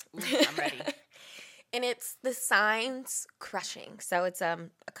list. Ooh, I'm ready. And it's the signs crushing. So it's a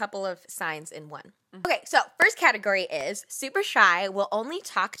couple of signs in one. Okay, so first category is super shy, will only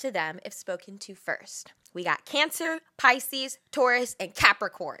talk to them if spoken to first. We got Cancer, Pisces, Taurus, and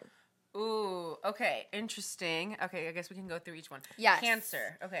Capricorn. Ooh, okay, interesting. Okay, I guess we can go through each one. Yes.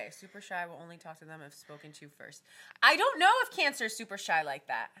 Cancer. Okay, super shy, will only talk to them if spoken to first. I don't know if Cancer is super shy like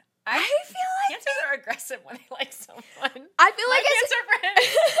that. I feel like Cancers are aggressive when they like someone. I feel like Cancer friends.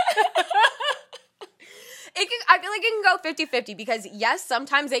 I feel like it can go 50-50 because, yes,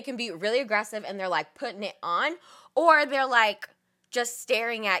 sometimes they can be really aggressive and they're, like, putting it on. Or they're, like, just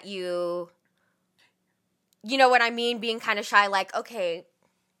staring at you. You know what I mean? Being kind of shy, like, okay,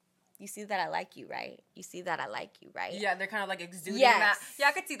 you see that I like you, right? You see that I like you, right? Yeah, they're kind of, like, exuding Yes. that. Yeah,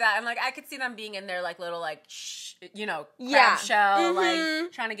 I could see that. And, like, I could see them being in their, like, little, like, crab shell,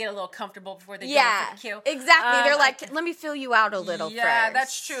 like, trying to get a little comfortable before they go for the kill. Exactly. They're like, let me feel you out a little first. Yeah,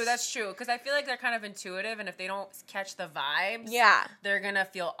 that's true. Because I feel like they're kind of intuitive, and if they don't catch the vibes, they're going to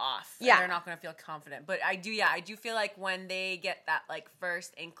feel off. Yeah. They're not going to feel confident. But I do feel like when they get that, like,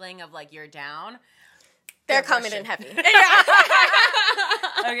 first inkling of, like, you're down, they're coming in heavy.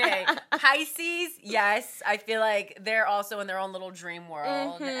 Okay, Pisces, yes. I feel like they're also in their own little dream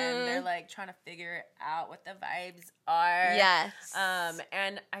world, and they're like trying to figure out what the vibes are. Yes.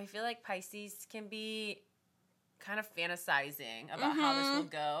 And I feel like Pisces can be kind of fantasizing about how this will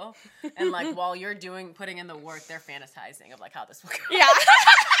go, and like while you're putting in the work, they're fantasizing of like how this will go. Yeah.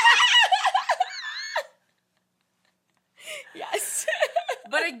 Yes.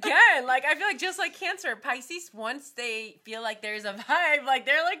 But again, like I feel like just like Cancer, Pisces, once they feel like there's a vibe, like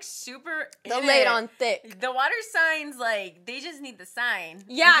they're like super They'll lay it on thick. The water signs, like they just need the sign.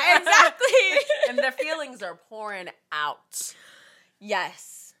 Yeah, exactly. And their feelings are pouring out.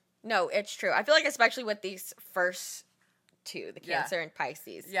 Yes. No, it's true. I feel like especially with these first two, the Cancer and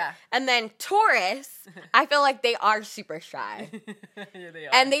Pisces. Yeah. And then Taurus, I feel like they are super shy. Yeah, they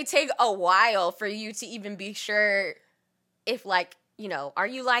are. And they take a while for you to even be sure if like, you know, are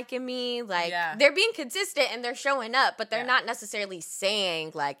you liking me? Like, they're being consistent and they're showing up, but they're not necessarily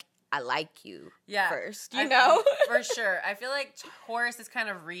saying, like, I like you first, you know? For sure. I feel like Taurus is kind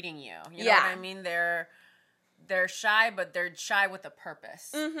of reading you. You know what I mean? they're shy, but they're shy with a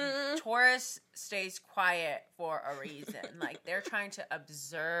purpose. Mm-hmm. Taurus stays quiet for a reason. Like, they're trying to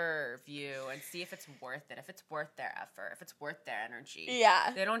observe you and see if it's worth it, if it's worth their effort, if it's worth their energy.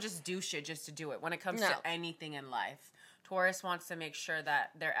 Yeah. They don't just do shit just to do it. When it comes to anything in life, Taurus wants to make sure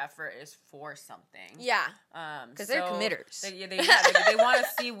that their effort is for something. Yeah. Because they're committers. They want to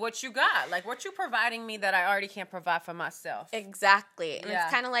see what you got. Like, what you providing me that I already can't provide for myself. Exactly. And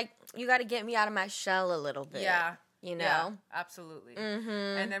it's kind of like, you got to get me out of my shell a little bit. Yeah. You know? Yeah, absolutely. Mm-hmm.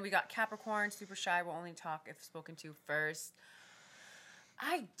 And then we got Capricorn, super shy, will only talk if spoken to first.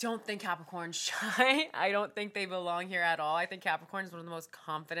 I don't think Capricorn's shy. I don't think they belong here at all. I think Capricorn is one of the most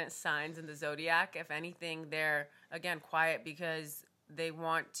confident signs in the Zodiac. If anything, they're, again, quiet because they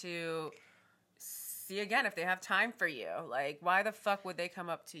want to see, again, if they have time for you. Like, why the fuck would they come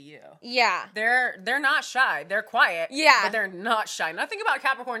up to you? Yeah. They're not shy. They're quiet. Yeah. But they're not shy. Nothing about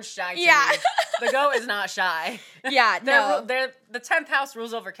Capricorn's shy to me. Yeah. The goat is not shy. Yeah, no. They're the 10th house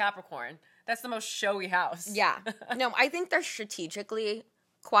rules over Capricorn. That's the most showy house. Yeah. No, I think they're strategically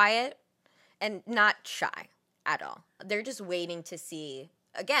quiet and not shy at all. They're just waiting to see,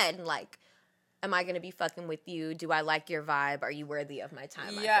 again, like, am I going to be fucking with you? Do I like your vibe? Are you worthy of my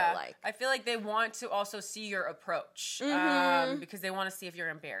time? Yeah. I feel like they want to also see your approach because they want to see if you're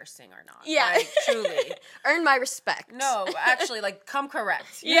embarrassing or not. Yeah. Like, truly. Earn my respect. No, actually, like, come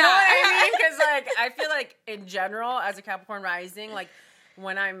correct. You Yeah. know what I mean? Because, like, I feel like in general, as a Capricorn rising, like,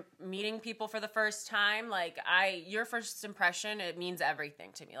 when I'm meeting people for the first time, like, your first impression, it means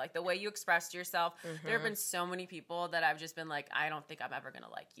everything to me. Like, the way you expressed yourself, there have been so many people that I've just been like, I don't think I'm ever going to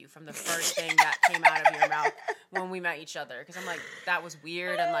like you from the first thing that came out of your mouth when we met each other. Because I'm like, that was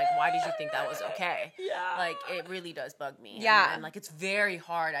weird, and, like, why did you think that was okay? Yeah. Like, it really does bug me. Yeah. And, like, it's very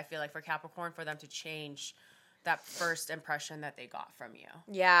hard, I feel like, for Capricorn, for them to change that first impression that they got from you.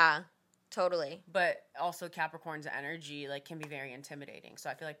 Yeah. Totally. But also Capricorn's energy, like, can be very intimidating. So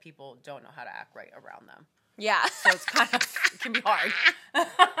I feel like people don't know how to act right around them. Yeah. So it's kind of, it can be hard.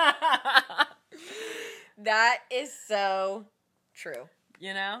 That is so true.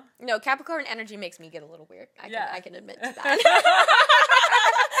 You know? No, Capricorn energy makes me get a little weird. I can admit to that.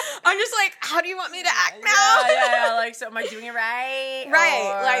 I'm just like, how do you want me to act now? Yeah. Like, so am I doing it right?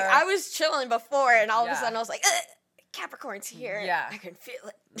 Right. Or... Like, I was chilling before, and all of a sudden I was like, Capricorn's here. Yeah. I can feel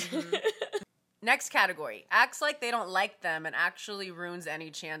it. Mm-hmm. Next category. Acts like they don't like them and actually ruins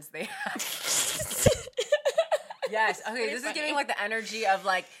any chance they have. Yes. Okay, this is giving, like, the energy of,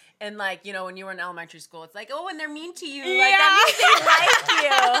 like, and, like, you know, when you were in elementary school, it's like, oh, when they're mean to you, like, that means they like you.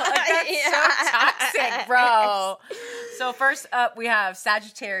 Like, that's so toxic, bro. So first up, we have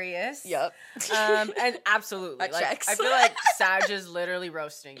Sagittarius. Yep. And absolutely, That like, checks. I feel like Sag is literally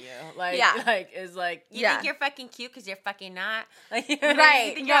roasting you. Like, is like, you think you're fucking cute because you're fucking not. Like, you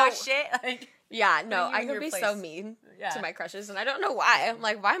think you're all shit. Like, yeah, no, you I in can your be place. so mean to my crushes, and I don't know why. I'm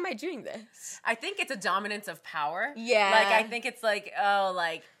like, why am I doing this? I think it's a dominance of power. Yeah. Like, I think it's like, oh,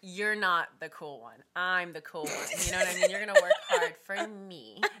 like, you're not the cool one. I'm the cool one. You know what I mean? You're going to work hard for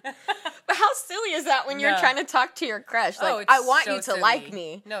me. But how silly is that when you're trying to talk to your crush? Like, I want you to like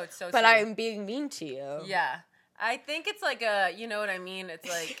me. No, it's so but silly. I'm being mean to you. Yeah. I think it's like you know what I mean? It's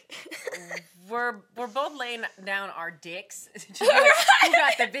like we're both laying down our dicks. Just like, who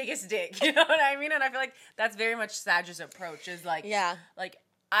got the biggest dick? You know what I mean? And I feel like that's very much Sag's approach. Is like, like,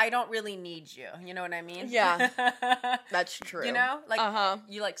 I don't really need you. You know what I mean? Yeah, that's true. You know, like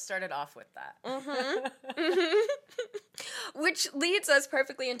you like started off with that. Which leads us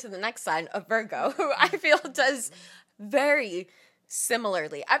perfectly into the next sign of Virgo, who I feel does very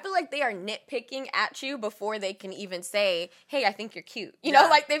similarly. I feel like they are nitpicking at you before they can even say, hey, I think you're cute. You know,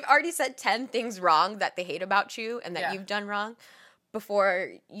 like, they've already said 10 things wrong that they hate about you and that you've done wrong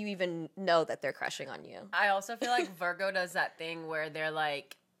before you even know that they're crushing on you. I also feel like Virgo does that thing where they're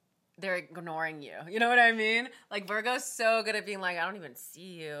like, they're ignoring you. You know what I mean? Like, Virgo's so good at being like, I don't even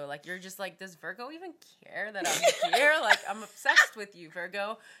see you. Like, you're just like, does Virgo even care that I'm here? Like, I'm obsessed with you,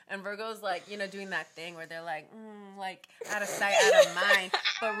 Virgo. And Virgo's like, you know, doing that thing where they're like, like, out of sight, out of mind.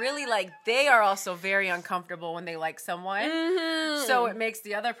 But really, like, they are also very uncomfortable when they like someone. Mm-hmm. So it makes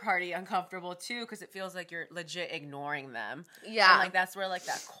the other party uncomfortable, too, because it feels like you're legit ignoring them. Yeah. And, like, that's where, like,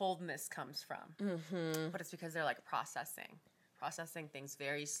 that coldness comes from. Mm-hmm. But it's because they're, like, processing things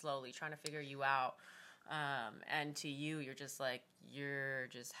very slowly, trying to figure you out. And to you, you're just like, you're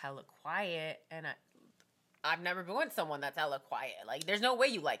just hella quiet. And I've never been with someone that's hella quiet. Like, there's no way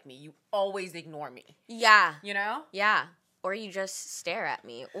you like me. You always ignore me. Yeah. You know? Yeah. Or you just stare at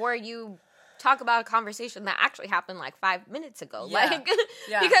me. Or you talk about a conversation that actually happened like 5 minutes ago. Yeah. Like,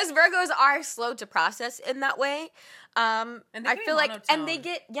 because Virgos are slow to process in that way. And I feel like, and they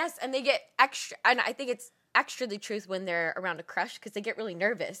get extra, and I think it's extra the truth when they're around a crush because they get really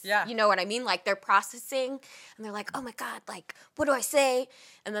nervous. Yeah. You know what I mean? Like, they're processing, and they're like, oh, my God, like, what do I say?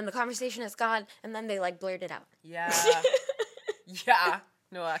 And then the conversation is gone, and then they, like, blurt it out. Yeah. Yeah.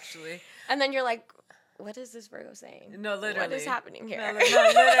 No, actually. And then you're like, what is this Virgo saying? No, literally. What is happening here? No,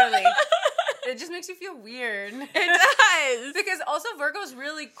 literally. It just makes you feel weird. It does. Because also Virgo's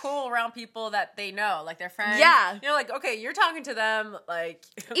really cool around people that they know, like their friends. Yeah. You're like, okay, you're talking to them like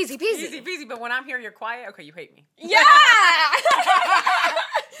Easy peasy. Easy peasy, but when I'm here you're quiet, okay, you hate me. Yeah.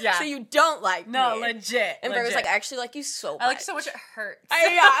 Yeah. So you don't like me. No, legit. And Virgo's like, I actually like you so much. I like you so much it hurts.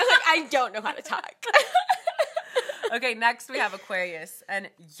 I was like, I don't know how to talk. Okay, next we have Aquarius. And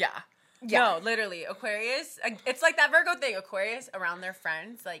yeah. No, literally, Aquarius, it's like that Virgo thing. Aquarius around their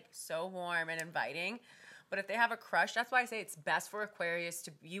friends, like so warm and inviting. But if they have a crush, that's why I say it's best for Aquarius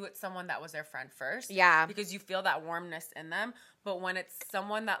to be with someone that was their friend first. Yeah. Because you feel that warmness in them. But when it's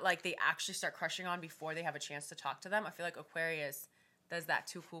someone that like they actually start crushing on before they have a chance to talk to them, I feel like Aquarius does that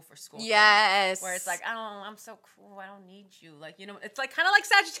too cool for school. Yes. Thing, where it's like, I'm so cool, I don't need you. Like, you know, it's like kind of like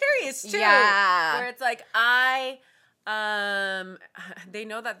Sagittarius too. Yeah. Where it's like, they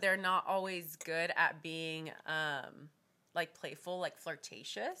know that they're not always good at being, like playful, like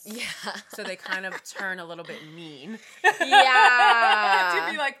flirtatious. Yeah. So they kind of turn a little bit mean. Yeah.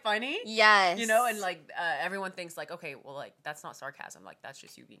 To be like funny. Yes. You know, and like everyone thinks like, okay, well, like that's not sarcasm. Like that's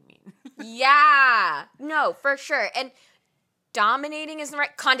just you being mean. Yeah. No, for sure. And dominating isn't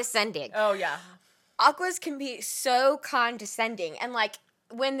right. Condescending. Oh yeah. Aquas can be so condescending, and like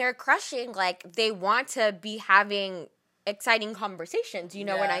when they're crushing, like they want to be having exciting conversations, you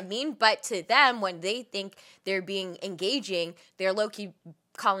know what I mean? But to them, when they think they're being engaging, they're low-key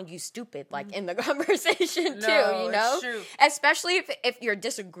calling you stupid, like in the conversation too, you know? It's true. Especially if you're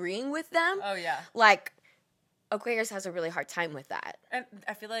disagreeing with them. Oh yeah. Like, Aquarius has a really hard time with that. And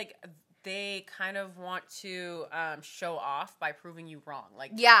I feel like they kind of want to show off by proving you wrong. Like,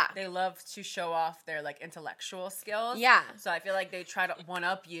 Yeah. they love to show off their like intellectual skills. Yeah. So I feel like they try to one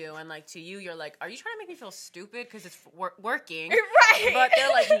up you, and like to you, you're like, are you trying to make me feel stupid because it's working? Right. But they're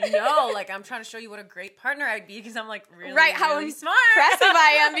like, no, like I'm trying to show you what a great partner I'd be because I'm like really, Right, how really smart. impressive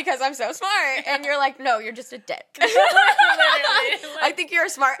I am because I'm so smart. And you're like, no, you're just a dick. Literally, I think you're a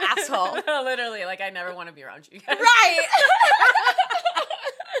smart asshole. Literally, like I never want to be around you guys. Right.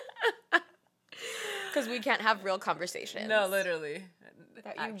 Because we can't have real conversations. No, literally.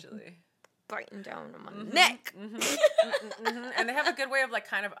 That you Actually. biting down on my neck. And they have a good way of like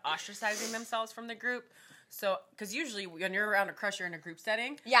kind of ostracizing themselves from the group. So, because usually when you're around a crush, you're in a group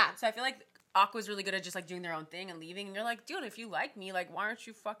setting. Yeah. So I feel like Aqua's really good at just like doing their own thing and leaving. And you're like, dude, if you like me, like why aren't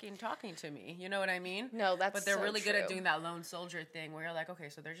you fucking talking to me? You know what I mean? No, that's But they're so really good at true. doing that lone soldier thing where you're like, okay,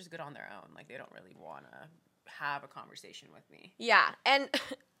 so they're just good on their own. Like they don't really want to have a conversation with me. Yeah. And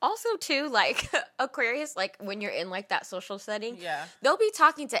also, too, like, Aquarius, like, when you're in, like, that social setting, Yeah. they'll be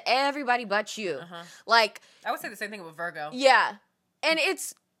talking to everybody but you. Uh-huh. Like, I would say the same thing with Virgo. yeah. And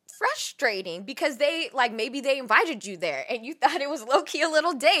it's frustrating because they, like, maybe they invited you there and you thought it was low-key a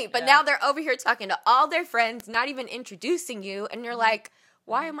little date, but Yeah. now they're over here talking to all their friends, not even introducing you, and you're like,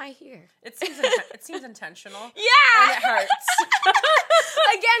 why am I here? It seems intentional. Yeah! And it hurts.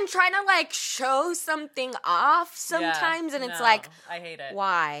 Again, trying to, like, show something off sometimes, and it's No, like, I hate it.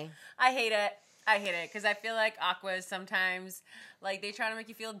 why? I hate it because I feel like Aquas sometimes like they try to make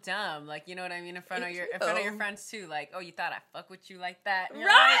you feel dumb, like you know what I mean in front of your friends too. Like, oh, you thought I fuck with you like that, and you're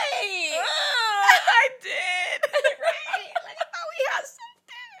like, Right! I did. Right! Like, I thought we had something.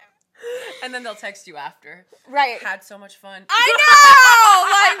 And then they'll text you after. Right. Had so much fun. I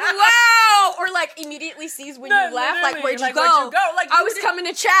know! Like, wow! Or, like, immediately sees when No, you left, like, literally. where'd you Like, go? where'd you go? Like, I you was didn't- coming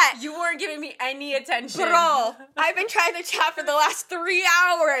to chat. You weren't giving me any attention, Bro, I've been trying to chat for the last 3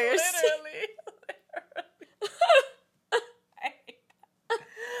 hours. Literally.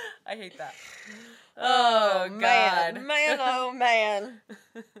 I hate that. Oh, God. Man, oh, man.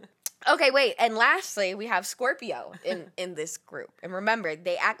 Okay, wait, and lastly, we have Scorpio in this group. And remember,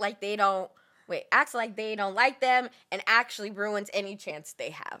 they acts like they don't like them and actually ruins any chance they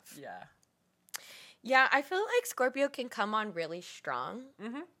have. Yeah. Yeah, I feel like Scorpio can come on really strong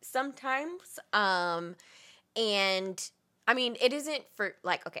sometimes. And I mean, it isn't for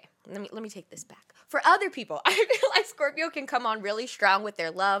like, okay, let me take this back. For other people, I feel like Scorpio can come on really strong with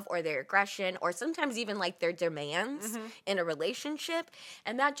their love or their aggression or sometimes even like their demands in a relationship,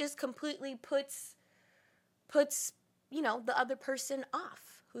 and that just completely puts you know, the other person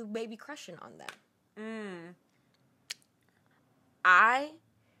off who may be crushing on them. I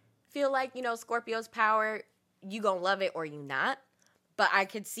feel like, you know, Scorpio's power, you gonna love it or you not. But I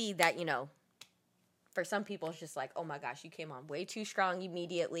could see that, you know, For some people, it's just like, oh my gosh, you came on way too strong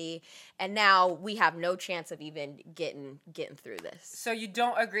immediately, and now we have no chance of even getting through this. So you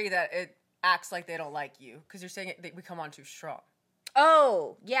don't agree that it acts like they don't like you because you're saying we come on too strong.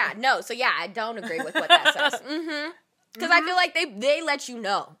 Oh, yeah, no. So yeah, I don't agree with what that says. Because I feel like they let you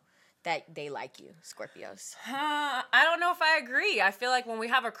know that they like you, Scorpios. I don't know if I agree. I feel like when we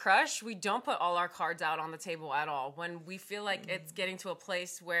have a crush, we don't put all our cards out on the table at all. When we feel like it's getting to a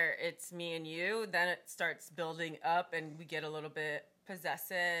place where it's me and you, then it starts building up and we get a little bit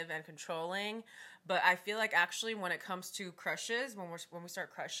possessive and controlling. But I feel like actually when it comes to crushes, when we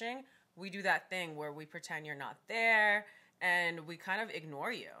start crushing, we do that thing where we pretend you're not there and we kind of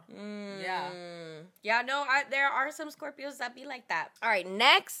ignore you. Yeah. Yeah, no, there are some Scorpios that be like that. All right,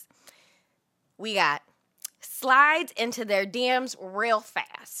 next, we got slides into their DMs real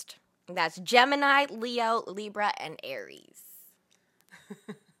fast. That's Gemini, Leo, Libra, and Aries.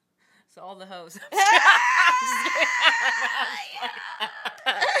 So all the hoes.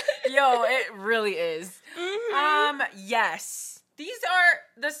 Yo, it really is. Yes. These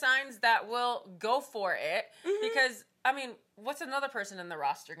are the signs that will go for it because, I mean, what's another person in the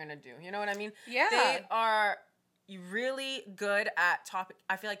roster going to do? You know what I mean? Yeah. They are really good at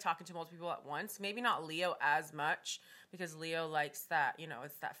I feel like talking to multiple people at once. Maybe not Leo as much because Leo likes that,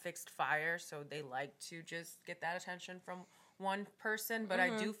 it's that fixed fire. So they like to just get that attention from one person. But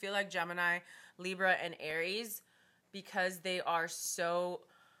I do feel like Gemini, Libra, and Aries, because they're so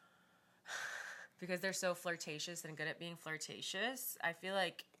flirtatious and good at being flirtatious, I feel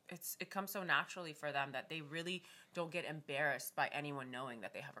like it comes so naturally for them that they really don't get embarrassed by anyone knowing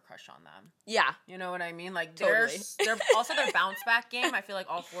that they have a crush on them. Yeah. You know what I mean? Like totally. they're also their bounce back game. I feel like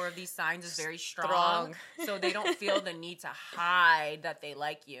all 4 of these signs is very strong. So they don't feel the need to hide that they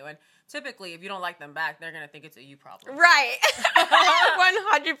like you. And typically, if you don't like them back, they're going to think it's a you problem. Right.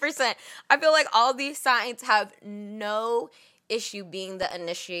 100%. I feel like all these signs have no issue being the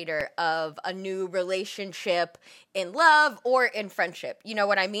initiator of a new relationship in love or in friendship. You know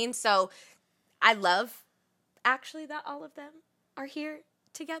what I mean? So I love actually that all of them are here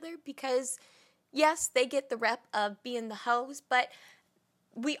together because yes, they get the rep of being the hoes, but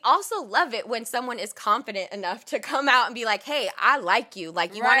we also love it when someone is confident enough to come out and be like, hey, I like you.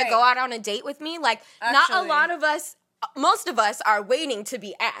 Like, you want to go out on a date with me? Like, not a lot of us, most of us are waiting to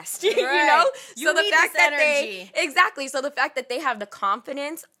be asked, you know? So the fact that exactly. So the fact that they have the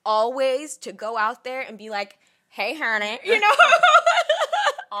confidence always to go out there and be like, hey, honey, you know?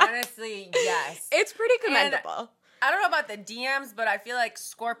 Honestly, yes. It's pretty commendable. And I don't know about the DMs, but I feel like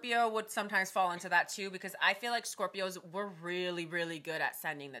Scorpio would sometimes fall into that too because I feel like Scorpios were really, really good at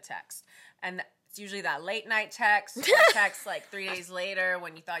sending the text. And it's usually that late night text or text like 3 days later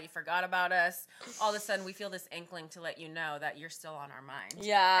when you thought you forgot about us. All of a sudden, we feel this inkling to let you know that you're still on our mind.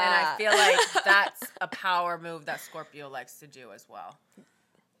 Yeah. And I feel like that's a power move that Scorpio likes to do as well.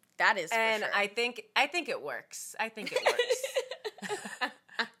 That is for sure. And I think it works. I think it works.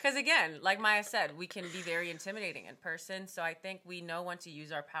 Because again, like Maya said, we can be very intimidating in person. So I think we know when to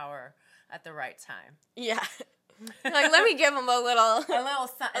use our power at the right time. Yeah. Like, let me give them a little let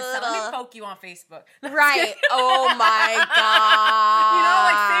me poke you on Facebook. Right. Oh my God. You know,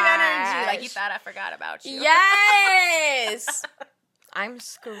 like same energy. Like you thought I forgot about you. Yes. I'm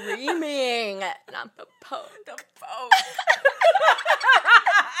screaming. Not the poke. The poke.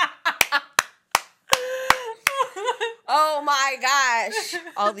 Oh my gosh.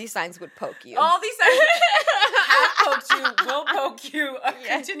 All these signs would poke you. All these signs have poked you, will poke you, are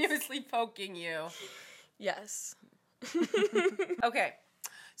continuously poking you. Yes. Okay.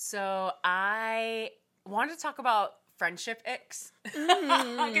 So I wanted to talk about friendship icks. Because,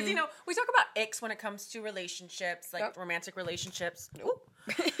 we talk about icks when it comes to relationships, like romantic relationships.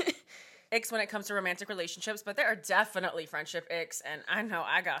 Icks when it comes to romantic relationships, but there are definitely friendship icks, and I know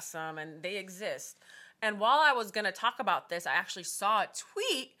I got some, and they exist. And while I was going to talk about this, I actually saw a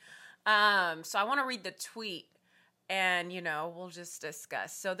tweet. So I want to read the tweet and, we'll just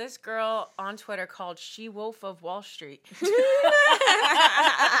discuss. So this girl on Twitter called She Wolf of Wall Street.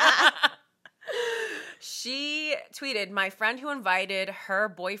 She tweeted, my friend who invited her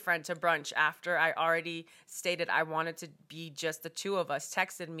boyfriend to brunch after I already stated I wanted to be just the 2 of us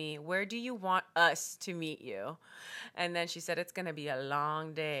texted me, where do you want us to meet you? And then she said, it's going to be a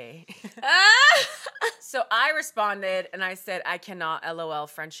long day. So I responded and I said, I cannot, LOL,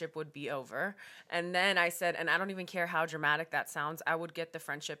 friendship would be over. And then I said, and I don't even care how dramatic that sounds, I would get the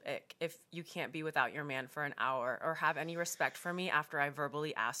friendship ick if you can't be without your man for an hour or have any respect for me after I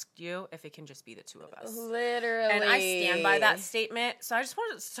verbally asked you if it can just be the 2 of us. Literally. And I stand by that statement. So I just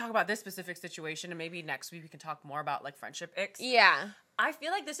wanted to talk about this specific situation, and maybe next week we can talk more about like friendship icks. Yeah. I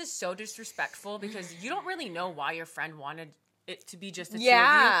feel like this is so disrespectful because you don't really know why your friend wanted it to be just the two of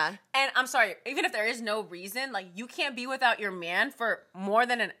you. And I'm sorry, even if there is no reason, like you can't be without your man for more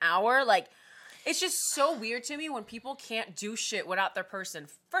than an hour. Like, it's just so weird to me when people can't do shit without their person.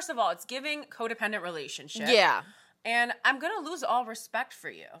 First of all, it's giving codependent relationship. Yeah. And I'm going to lose all respect for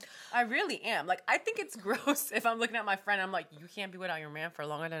you. I really am. Like, I think it's gross if I'm looking at my friend and I'm like, you can't be without your man for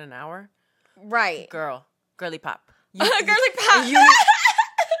longer than an hour? Right. Girly pop. Girly pop.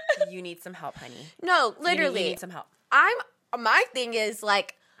 You need some help, honey. No, literally. You need some help. My thing is,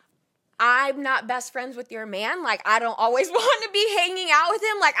 like, I'm not best friends with your man. Like, I don't always want to be hanging out with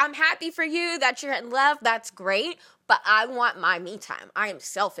him. Like, I'm happy for you that you're in love. That's great. But I want my me time. I am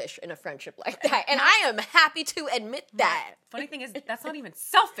selfish in a friendship like that. And I am happy to admit that. Funny thing is, that's not even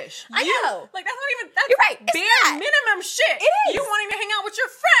selfish. I know. Like, that's not even, that's You're right. bare minimum shit. It is. You wanting to hang out with your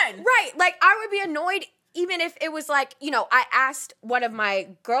friend. Right. Like, I would be annoyed even if it was like, you know, I asked one of my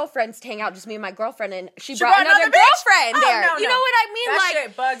girlfriends to hang out, just me and my girlfriend, and she brought another girlfriend there. No, you know what I mean? That like,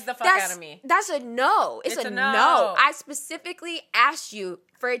 shit bugs the fuck out of me. That's a no. It's a no. I specifically asked you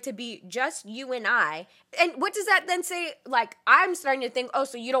for it to be just you and I. And what does that then say? Like, I'm starting to think, oh,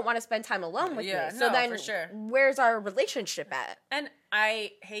 so you don't want to spend time alone with me. So then for sure. Where's our relationship at? And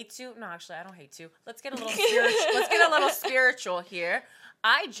I hate to, no, actually, I don't hate to. Let's get a little spiritual. Let's get a little spiritual here.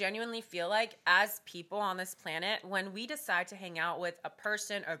 I genuinely feel like as people on this planet, when we decide to hang out with a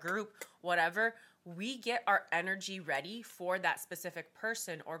person, a group, whatever, we get our energy ready for that specific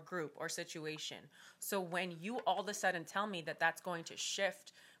person or group or situation. So when you all of a sudden tell me that that's going to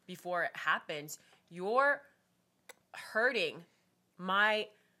shift before it happens, you're hurting my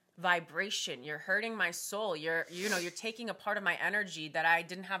vibration. You're hurting my soul. You're taking a part of my energy that I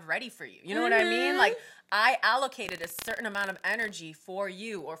didn't have ready for you. You know what I mean? Like, I allocated a certain amount of energy for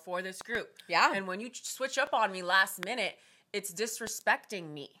you or for this group. Yeah. And when you switch up on me last minute, it's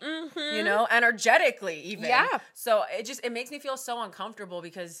disrespecting me, you know, energetically even. Yeah. So it makes me feel so uncomfortable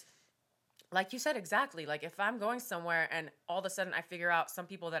because, like you said, exactly. Like, if I'm going somewhere and all of a sudden I figure out some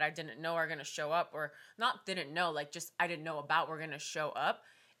people that I didn't know are going to show up, or not didn't know, like just I didn't know about were going to show up,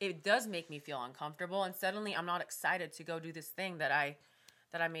 it does make me feel uncomfortable. And suddenly I'm not excited to go do this thing that I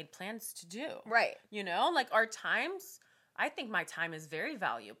made plans to do. Right. You know, like our times, I think my time is very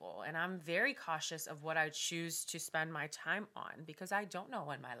valuable, and I'm very cautious of what I choose to spend my time on because I don't know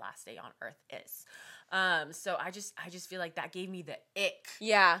when my last day on earth is. So I just feel like that gave me the ick.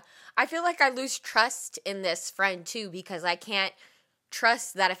 Yeah. I feel like I lose trust in this friend too because I can't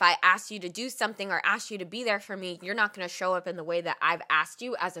trust that if I ask you to do something or ask you to be there for me, you're not going to show up in the way that I've asked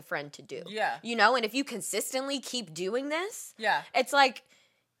you as a friend to do. Yeah. You know, and if you consistently keep doing this, yeah, it's like,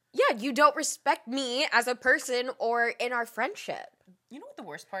 yeah, you don't respect me as a person or in our friendship. You know what the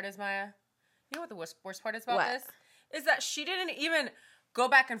worst part is, Maya? You know what the worst part is about this? Is that she didn't even go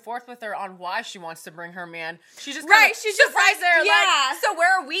back and forth with her on why she wants to bring her man. She just she's just right there, like, so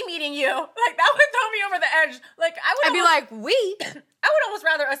where are we meeting you? Like, that would throw me over the edge. Like, I'd be like, I would almost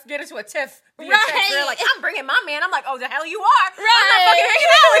rather us get into a tiff. Right. They're like, I'm bringing my man. I'm like, oh, the hell you are. Right. I'm not fucking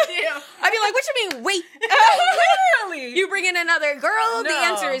hanging out with you. I'd be like, what you mean, we? Literally. You bringing another girl? No. The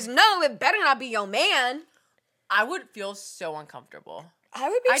answer is no. It better not be your man. I would feel so uncomfortable. I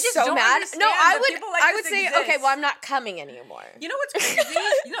would be so mad. No, I would say, exist. Okay, well, I'm not coming anymore. You know what's crazy?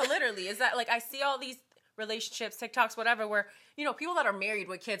 Literally, is that, like, I see all these relationships, TikToks, whatever, where, you know, people that are married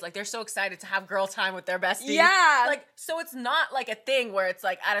with kids, like, they're so excited to have girl time with their bestie. Yeah. Like, so it's not, like, a thing where it's,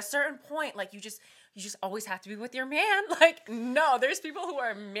 like, at a certain point, like, you just always have to be with your man. Like, no, there's people who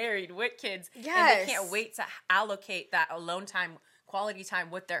are married with kids. Yes. And they can't wait to allocate that alone time, quality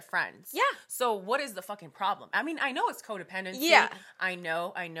time with their friends. Yeah. So what is the fucking problem? I mean, I know it's codependency. Yeah. I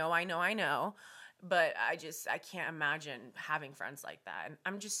know. But I can't imagine having friends like that. And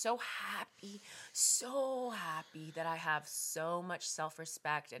I'm just so happy that I have so much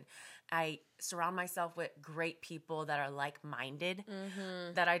self-respect and I surround myself with great people that are like-minded,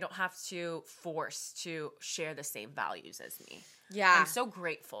 that I don't have to force to share the same values as me. Yeah. I'm so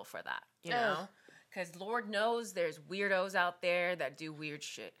grateful for that, you know? Because Lord knows there's weirdos out there that do weird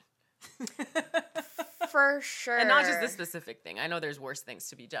shit. For sure. And not just this specific thing. I know there's worse things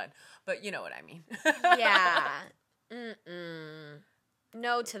to be done, but you know what I mean. Yeah.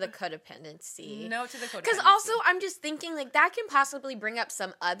 No to the codependency. No to the codependency. Because also, I'm just thinking, like, that can possibly bring up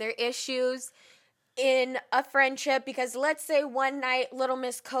some other issues in a friendship, because let's say one night little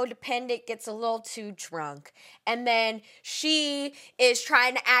Miss Codependent gets a little too drunk and then she is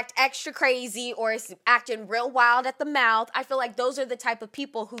trying to act extra crazy or is acting real wild at the mouth. I feel like those are the type of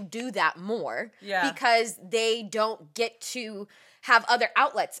people who do that more because they don't get to have other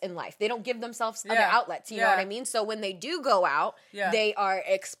outlets in life. They don't give themselves other outlets, you know what I mean? So when they do go out, they are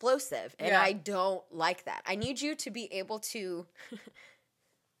explosive, and I don't like that. I need you to be able to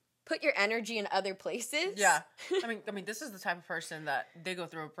put your energy in other places. Yeah. I mean, this is the type of person that they go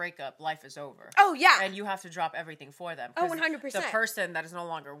through a breakup, life is over. Oh, yeah. And you have to drop everything for them. Oh, 100%. The person that is no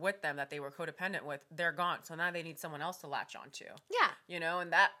longer with them, that they were codependent with, they're gone. So now they need someone else to latch onto. Yeah. You know,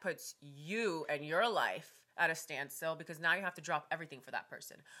 and that puts you and your life at a standstill because now you have to drop everything for that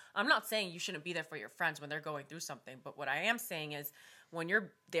person. I'm not saying you shouldn't be there for your friends when they're going through something, but what I am saying is when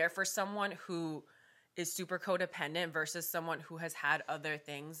you're there for someone who is super codependent versus someone who has had other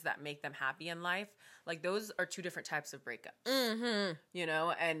things that make them happy in life, like those are two different types of breakups. Mm-hmm. You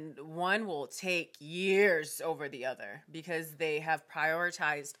know, and one will take years over the other because they have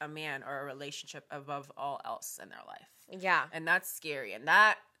prioritized a man or a relationship above all else in their life. Yeah. And that's scary. And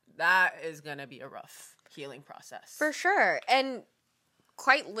that is going to be a rough healing process. For sure. And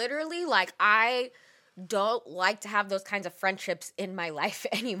quite literally, like, I don't like to have those kinds of friendships in my life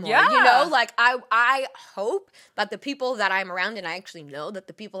anymore. Yeah. You know, like I hope that the people that I'm around, and I actually know that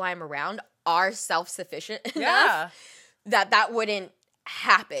the people I'm around are self-sufficient enough that wouldn't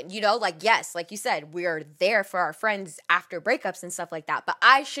happen. You know, like, yes, like you said, we're there for our friends after breakups and stuff like that, but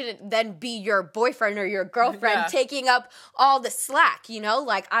I shouldn't then be your boyfriend or your girlfriend taking up all the slack, you know?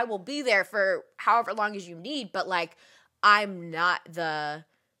 Like, I will be there for however long as you need, but like, I'm not the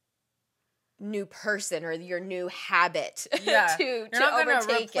new person or your new habit to You're not going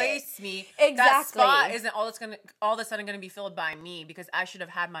to replace me. Exactly. That spot isn't all of a sudden going to be filled by me because I should have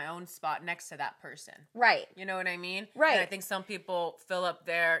had my own spot next to that person. Right. You know what I mean? Right. And I think some people fill up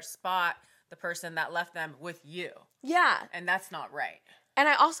their spot, the person that left them, with you. Yeah. And that's not right. And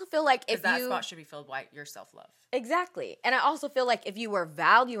I also feel like if that spot should be filled by your self-love. Exactly. And I also feel like if you were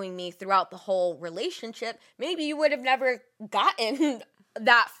valuing me throughout the whole relationship, maybe you would have never gotten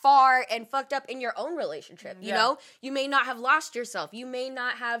that far and fucked up in your own relationship. You know, you may not have lost yourself. You may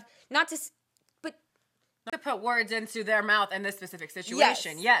not have, not to put words into their mouth in this specific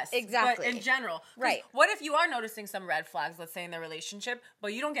situation. Yes, exactly. But in general, right? What if you are noticing some red flags, let's say in their relationship,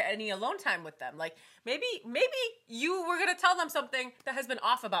 but you don't get any alone time with them? Like maybe you were gonna tell them something that has been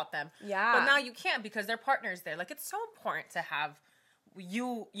off about them, but now you can't because their partner's there. Like, it's so important to have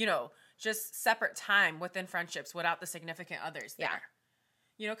you know, just separate time within friendships without the significant others there.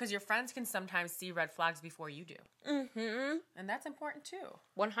 You know, because your friends can sometimes see red flags before you do. Mm-hmm. And that's important too.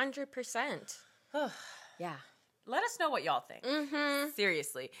 100%. Yeah. Let us know what y'all think. Mm-hmm.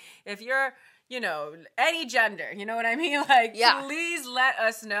 Seriously. If you're, you know, any gender, you know what I mean? Like, please let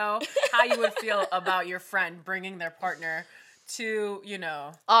us know how you would feel about your friend bringing their partner to, you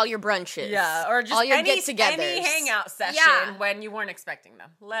know, all your brunches. Yeah. Or just all your get-togethers. Any hangout session when you weren't expecting them.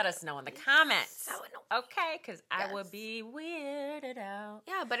 Let us know in the comments. Okay, because I would be weirded out.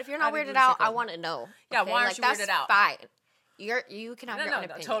 Yeah, but if you're not weirded out, I want to know. Yeah, why aren't you weirded out? Fine. You can have your own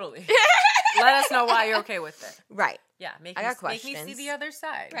opinion. Totally. Let us know why you're okay with it. Right. Yeah, make me see the other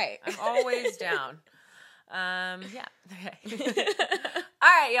side. Right. I'm always down. Yeah. Okay. All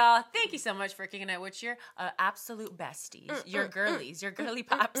right, y'all. Thank you so much for kicking it with your absolute besties, your girlies, your girly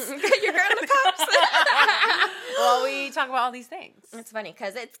pops. Your girly pops. Well, we talk about all these things. It's funny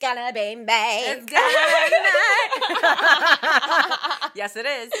because it's gonna be May. It's gonna be May. Yes, it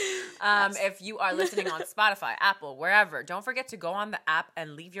is. If you are listening on Spotify, Apple, wherever, don't forget to go on the app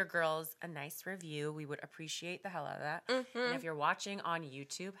and leave your girls a nice review. We would appreciate the hell out of that. Mm-hmm. And if you're watching on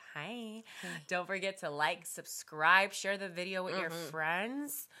YouTube, hi. Don't forget to like, subscribe, share the video with your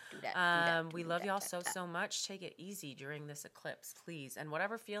friends. We love y'all so much. Take it easy during this eclipse, please. And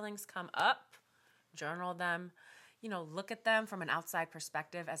whatever feelings come up, journal them. You know, look at them from an outside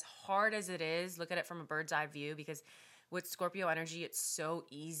perspective. As hard as it is, look at it from a bird's eye view, because with Scorpio energy, it's so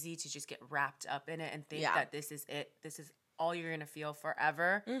easy to just get wrapped up in it and think that this is it. This is all you're going to feel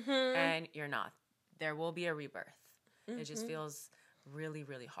forever. Mm-hmm. And you're not. There will be a rebirth. Mm-hmm. It just feels really,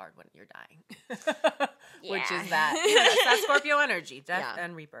 really hard when you're dying. Which is that's Scorpio energy, death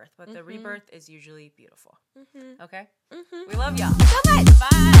and rebirth. But the rebirth is usually beautiful. Mm-hmm. Okay? Mm-hmm. We love y'all. So much.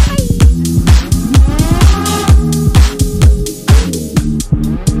 Bye. Bye.